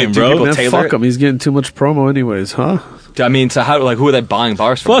fucking name, bro. People Man, tailor fuck it? him. He's getting too much promo anyways, huh? I mean, so how? Like, who are they buying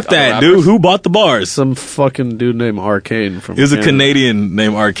bars from? Fuck that, Other dude. rappers? Who bought the bars? Some fucking dude named Arcane from It was a Canada. Canadian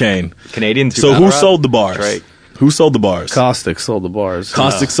named Arcane. Canadians. do So battle who rap? sold the bars? Drake. Who sold the bars? Caustic sold the bars.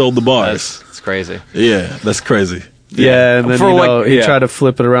 Caustic sold the bars. That's crazy. Yeah, that's crazy. Yeah, and then For, he yeah. tried to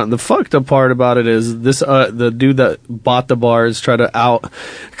flip it around. The fucked up part about it is this: the dude that bought the bars tried to out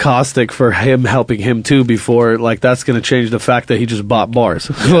Caustic for him helping him too. Before, like, that's going to change the fact that he just bought bars.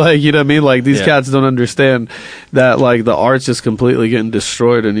 Like, you know what I mean? Like, these Yeah. cats don't understand that, like, the art's just completely getting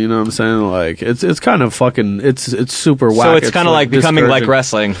destroyed, and you know what I'm saying? Like, it's kind of fucking it's super whack. So it's kind of like becoming like discouraging.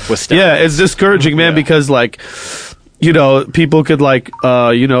 wrestling with steroids. Yeah, it's discouraging, man, because, like, you know, people could, like,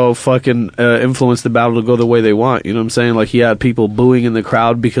 fucking influence the battle to go the way they want. You know what I'm saying? Like, he had people booing in the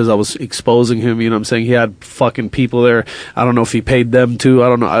crowd because I was exposing him. You know what I'm saying? He had fucking people there. I don't know if he paid them too. I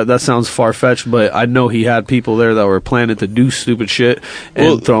don't know. That sounds far-fetched, but I know he had people there that were planning to do stupid shit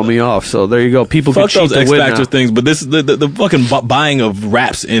and throw me off. So there you go. People can Fuck cheat those to X win Factor now. things, but this is the fucking buying of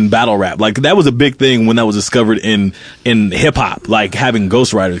raps in battle rap. Like, that was a big thing when that was discovered in hip hop, like having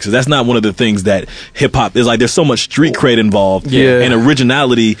ghostwriters, because that's not one of the things that hip hop is. Like, there's so much street cred involved and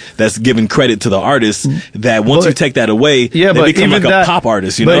originality that's giving credit to the artist that once you take that away, Yeah, they but become even like that, a pop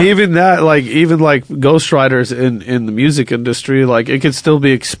artist, you but know? even that, like, even like ghostwriters in the music industry, like, it could still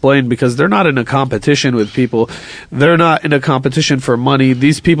be explained because they're not in a competition with people. They're not in a competition for money.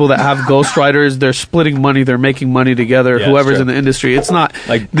 These people that have ghostwriters, they're splitting money. They're making money together. Yeah, Whoever's that's in true. the industry, it's not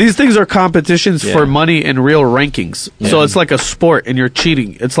Like- like these things are competitions Yeah. for money and real rankings. So it's like a sport, and you're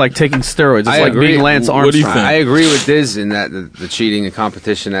cheating. It's like taking steroids. It's I like agree. being Lance What Armstrong. do you think? I agree with Diz in that the cheating and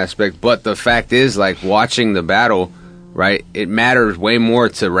competition aspect, but the fact is, like, watching the battle, right? It matters way more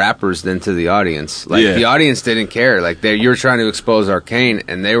to rappers than to the audience. Like, Yeah. the audience didn't care. Like, you're trying to expose Arcane,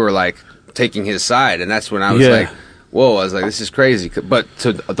 and they were like taking his side, and that's when I was Yeah. like, "Whoa!" I was like, "This is crazy." But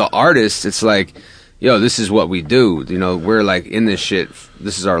to the artist, it's like, "Yo, this is what we do." You know, we're like in this shit.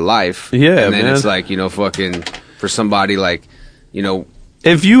 This is our life. Yeah, and then man. it's like, you know, fucking for somebody like, you know.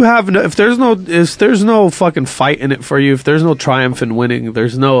 If you have no, if there's no fucking fight in it for you, if there's no triumph in winning,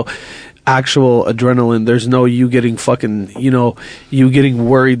 there's no actual adrenaline, there's no you getting fucking, you getting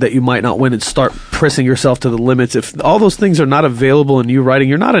worried that you might not win and start pressing yourself to the limits. If all those things are not available in you writing,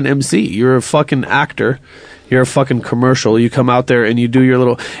 you're not an MC. You're a fucking actor. You're a fucking commercial. You come out there and you do your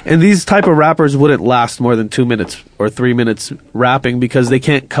little... And these type of rappers wouldn't last more than 2 minutes or 3 minutes rapping because they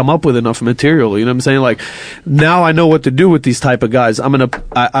can't come up with enough material. You know what I'm saying? Like, now I know what to do with these type of guys. I'm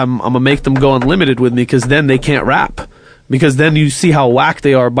gonna make them go unlimited with me because then they can't rap. Because then you see how whack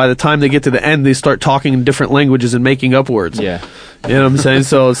they are. By the time they get to the end, they start talking in different languages and making up words. Yeah. You know what I'm saying?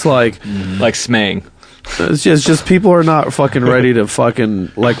 So it's like... Like smang. It's just people are not fucking ready to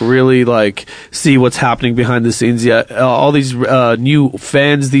fucking like really like see what's happening behind the scenes yet. All these new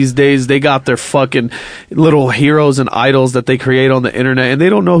fans these days, they got their fucking little heroes and idols that they create on the internet, and they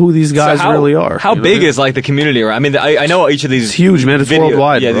don't know who these guys So really are. How you know big what I mean? is like the community around? I mean, I know each of these. It's huge, man. It's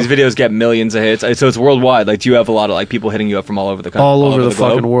worldwide, Yeah, bro. these videos get millions of hits. So it's worldwide. Like, do you have a lot of like people hitting you up from all over the country? all over the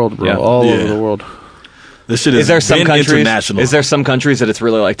globe? fucking world, bro? Yeah. All Yeah. over the world. This shit Is there some been countries? international. Is there some countries that it's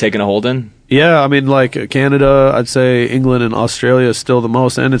really like taking a hold in? Yeah, I mean, like Canada, I'd say England and Australia is still the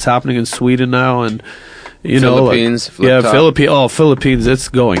most, and it's happening in Sweden now, and Philippines, flip top. Philippines, it's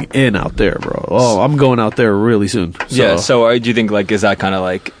going in out there, bro. Oh, I'm going out there really soon. So. Yeah. So do you think like is that kind of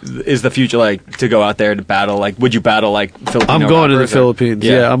like is the future like to go out there to battle? Like, would you battle like Filipino? I'm going to the rappers or- Philippines.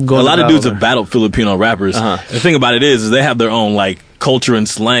 Yeah, I'm going. a lot to of dudes battle have battled Filipino rappers. Uh-huh. The thing about it is they have their own like culture and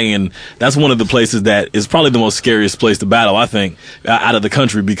slang, and that's one of the places that is probably the most scariest place to battle, I think, out of the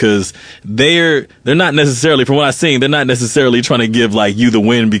country, because they're not necessarily, from what I've seen, they're not necessarily trying to give like you the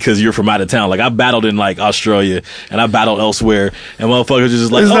win because you're from out of town. Like I battled in like Australia and I battled elsewhere, and motherfuckers are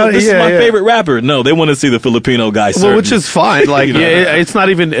just like, this is my favorite rapper. No, they want to see the Filipino guy. Well, which is fine. Like it's not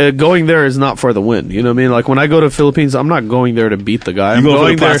even going there is not for the win. You know what I mean? Like when I go to Philippines, I'm not going there to beat the guy. You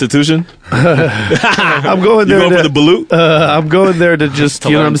going for the prostitution? I'm going there. You going for the balut? I'm going there to just,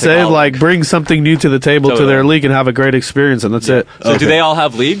 you know what I'm saying? Like bring something new to the table to their league and have a great experience, and that's it. So do they all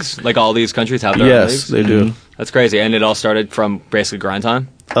have leagues? Like all these countries have their own leagues? Yes, they do. That's crazy. And it all started from basically grind time?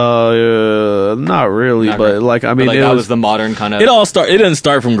 Not really, but like I mean, like that was the modern kind of. It didn't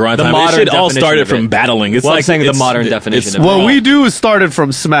start from grind time. It all started from battling. It's like saying the modern definition. of What we do is started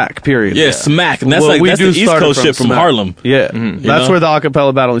from Smack. Period. Yeah, Smack, and that's that's the East Coast shit from Harlem. Yeah, that's where the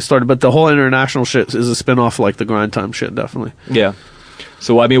acapella battling started. But the whole international shit is a spin-off, like the grind time shit, definitely. Yeah.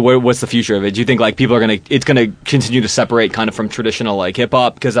 So I mean, what's the future of it? Do you think like people are it's gonna continue to separate kind of from traditional like hip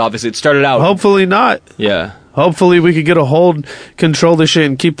hop, because obviously it started out. Hopefully not. Yeah. Hopefully we could get a hold, control this shit,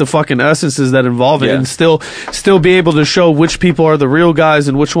 and keep the fucking essences that involve it, and still be able to show which people are the real guys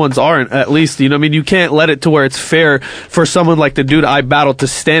and which ones aren't. At least, you know what I mean? You can't let it to where it's fair for someone like the dude I battled to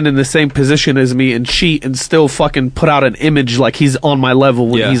stand in the same position as me and cheat and still fucking put out an image like he's on my level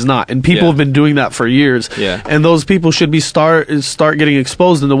when he's not. And people have been doing that for years. Yeah. And those people should be start getting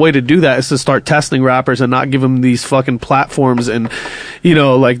exposed. And the way to do that is to start testing rappers and not give them these fucking platforms and, you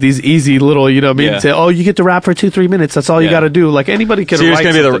know, like these easy little, you know what I mean? Say, oh, you get to rap for 2-3 minutes. That's all you got to do. Like anybody can. So you're write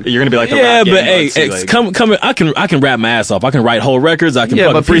gonna be like the rap but hey, come. I can rap my ass off. I can write whole records. I can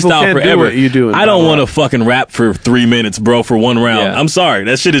fucking freestyle forever. Do what you do. I don't want to fucking rap for 3 minutes, bro, for one round. I'm sorry,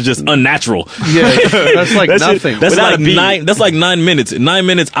 that shit is just unnatural. Yeah, that's like nothing. That's like 9. That's like 9 minutes. 9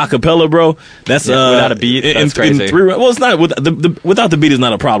 minutes acapella, bro. That's without a beat. That's crazy. In 3 rounds. Well, it's not without the beat is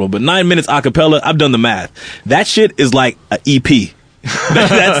not a problem, but 9 minutes acapella. I've done the math. That shit is like an EP.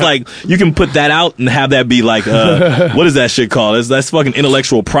 That's like, you can put that out and have that be like what is that shit called? That's fucking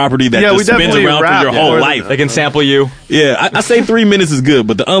intellectual property that just spins around for your whole life. They can sample you. Yeah, I say 3 minutes is good,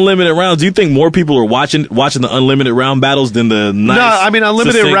 but the unlimited rounds, do you think more people are watching the unlimited round battles than the nice? No, I mean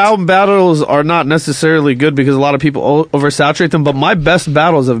unlimited round battles are not necessarily good because a lot of people oversaturate them, but my best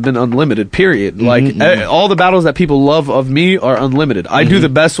battles have been unlimited, period. Like all the battles that people love of me are unlimited. I do the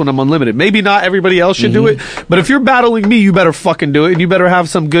best when I'm unlimited. Maybe not everybody else should do it, but if you're battling me, you better fucking do it. And you better have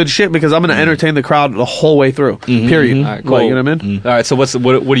some good shit because I'm going to entertain the crowd the whole way through. Period. All right, cool. Like, you know what I mean? All right. So what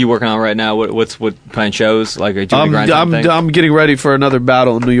are you working on right now? What playing shows? Like, are you doing I'm getting ready for another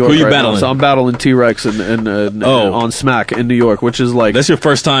battle in New York. Who you right battling? Now. So I'm battling T-Rex and on Smack in New York, which is like, that's your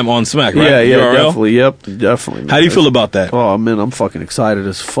first time on Smack, right? Yeah, definitely. Yep, definitely. Man. How do you feel about that? Oh man, I'm fucking excited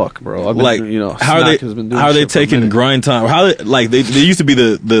as fuck, bro. I've been, like, you know, how are they taking grind time? How they used to be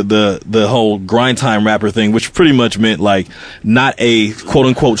the whole grind time rapper thing, which pretty much meant like not a quote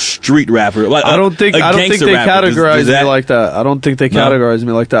unquote street rapper. Like, I don't think they categorize me like that. I don't think they categorize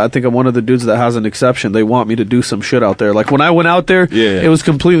me like that. I think I'm one of the dudes that has an exception. They want me to do some shit out there. Like when I went out there, it was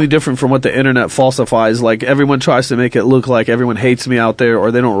completely different from what the internet falsifies. Like everyone tries to make it look like everyone hates me out there or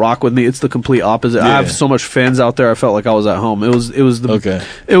they don't rock with me. It's the complete opposite. I have so much fans out there. I felt like I was at home. It was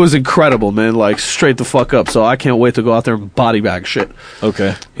incredible, man. Like straight the fuck up. So I can't wait to go out there and body bag shit.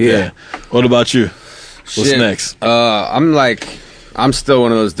 Okay. Yeah. What about you? What's next? I'm still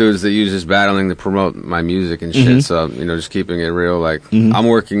one of those dudes that uses battling to promote my music and shit. So, you know, just keeping it real. Like, I'm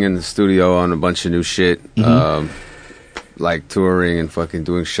working in the studio on a bunch of new shit, like touring and fucking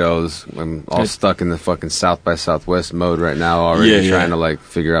doing shows. I'm all stuck in the fucking South by Southwest mode right now already, trying to, like,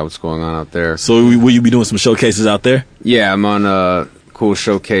 figure out what's going on out there. So, will you be doing some showcases out there? Yeah, I'm on a cool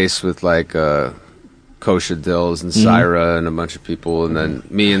showcase with, like, Kosha Dills and Syra and a bunch of people. And then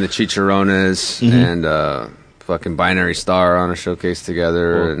me and the Chicharrones and, fucking Binary Star on a showcase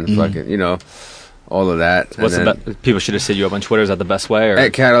together and fucking, you know, all of that. People should have said you up on Twitter. Is that the best way? Or?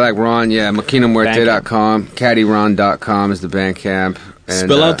 At Cadillac Ron, MaquinaMuerte.com. CaddyRon.com is the Bandcamp.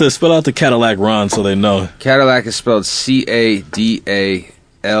 And, spell out the Cadillac Ron so they know. Cadillac is spelled Cadalack,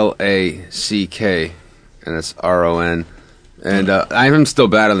 and it's RON. And I'm still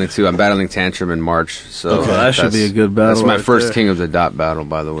battling too. I'm battling Tantrum in March, so that should be a good battle. That's my first King of the Dot battle,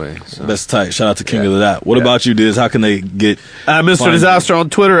 by the way. So. That's tight. Shout out to King of the Dot. What about you, Diz? How can they get at Mr. Disaster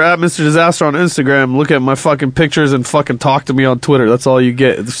on Twitter, at Mr. Disaster on Instagram? Look at my fucking pictures and fucking talk to me on Twitter. That's all you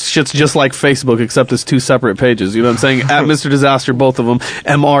get. This shit's just like Facebook, except it's 2 separate pages. You know what I'm saying? At Mr. Disaster, both of them.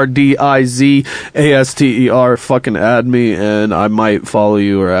 MRDIZASTER. Fucking add me, and I might follow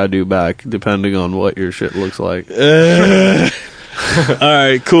you or add you back, depending on what your shit looks like. All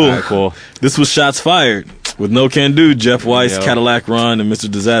right, cool. This was Shots Fired. With No Can Do, Jeff Weiss, Yo. Cadillac Ron, and Mr.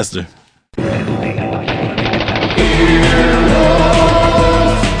 Disaster.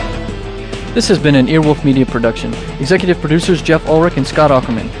 This has been an Earwolf Media production. Executive producers Jeff Ulrich and Scott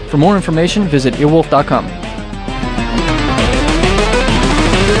Ackerman. For more information, visit earwolf.com.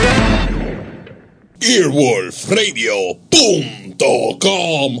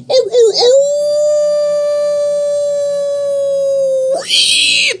 Earwolfradio.com.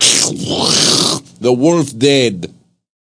 The wolf dead.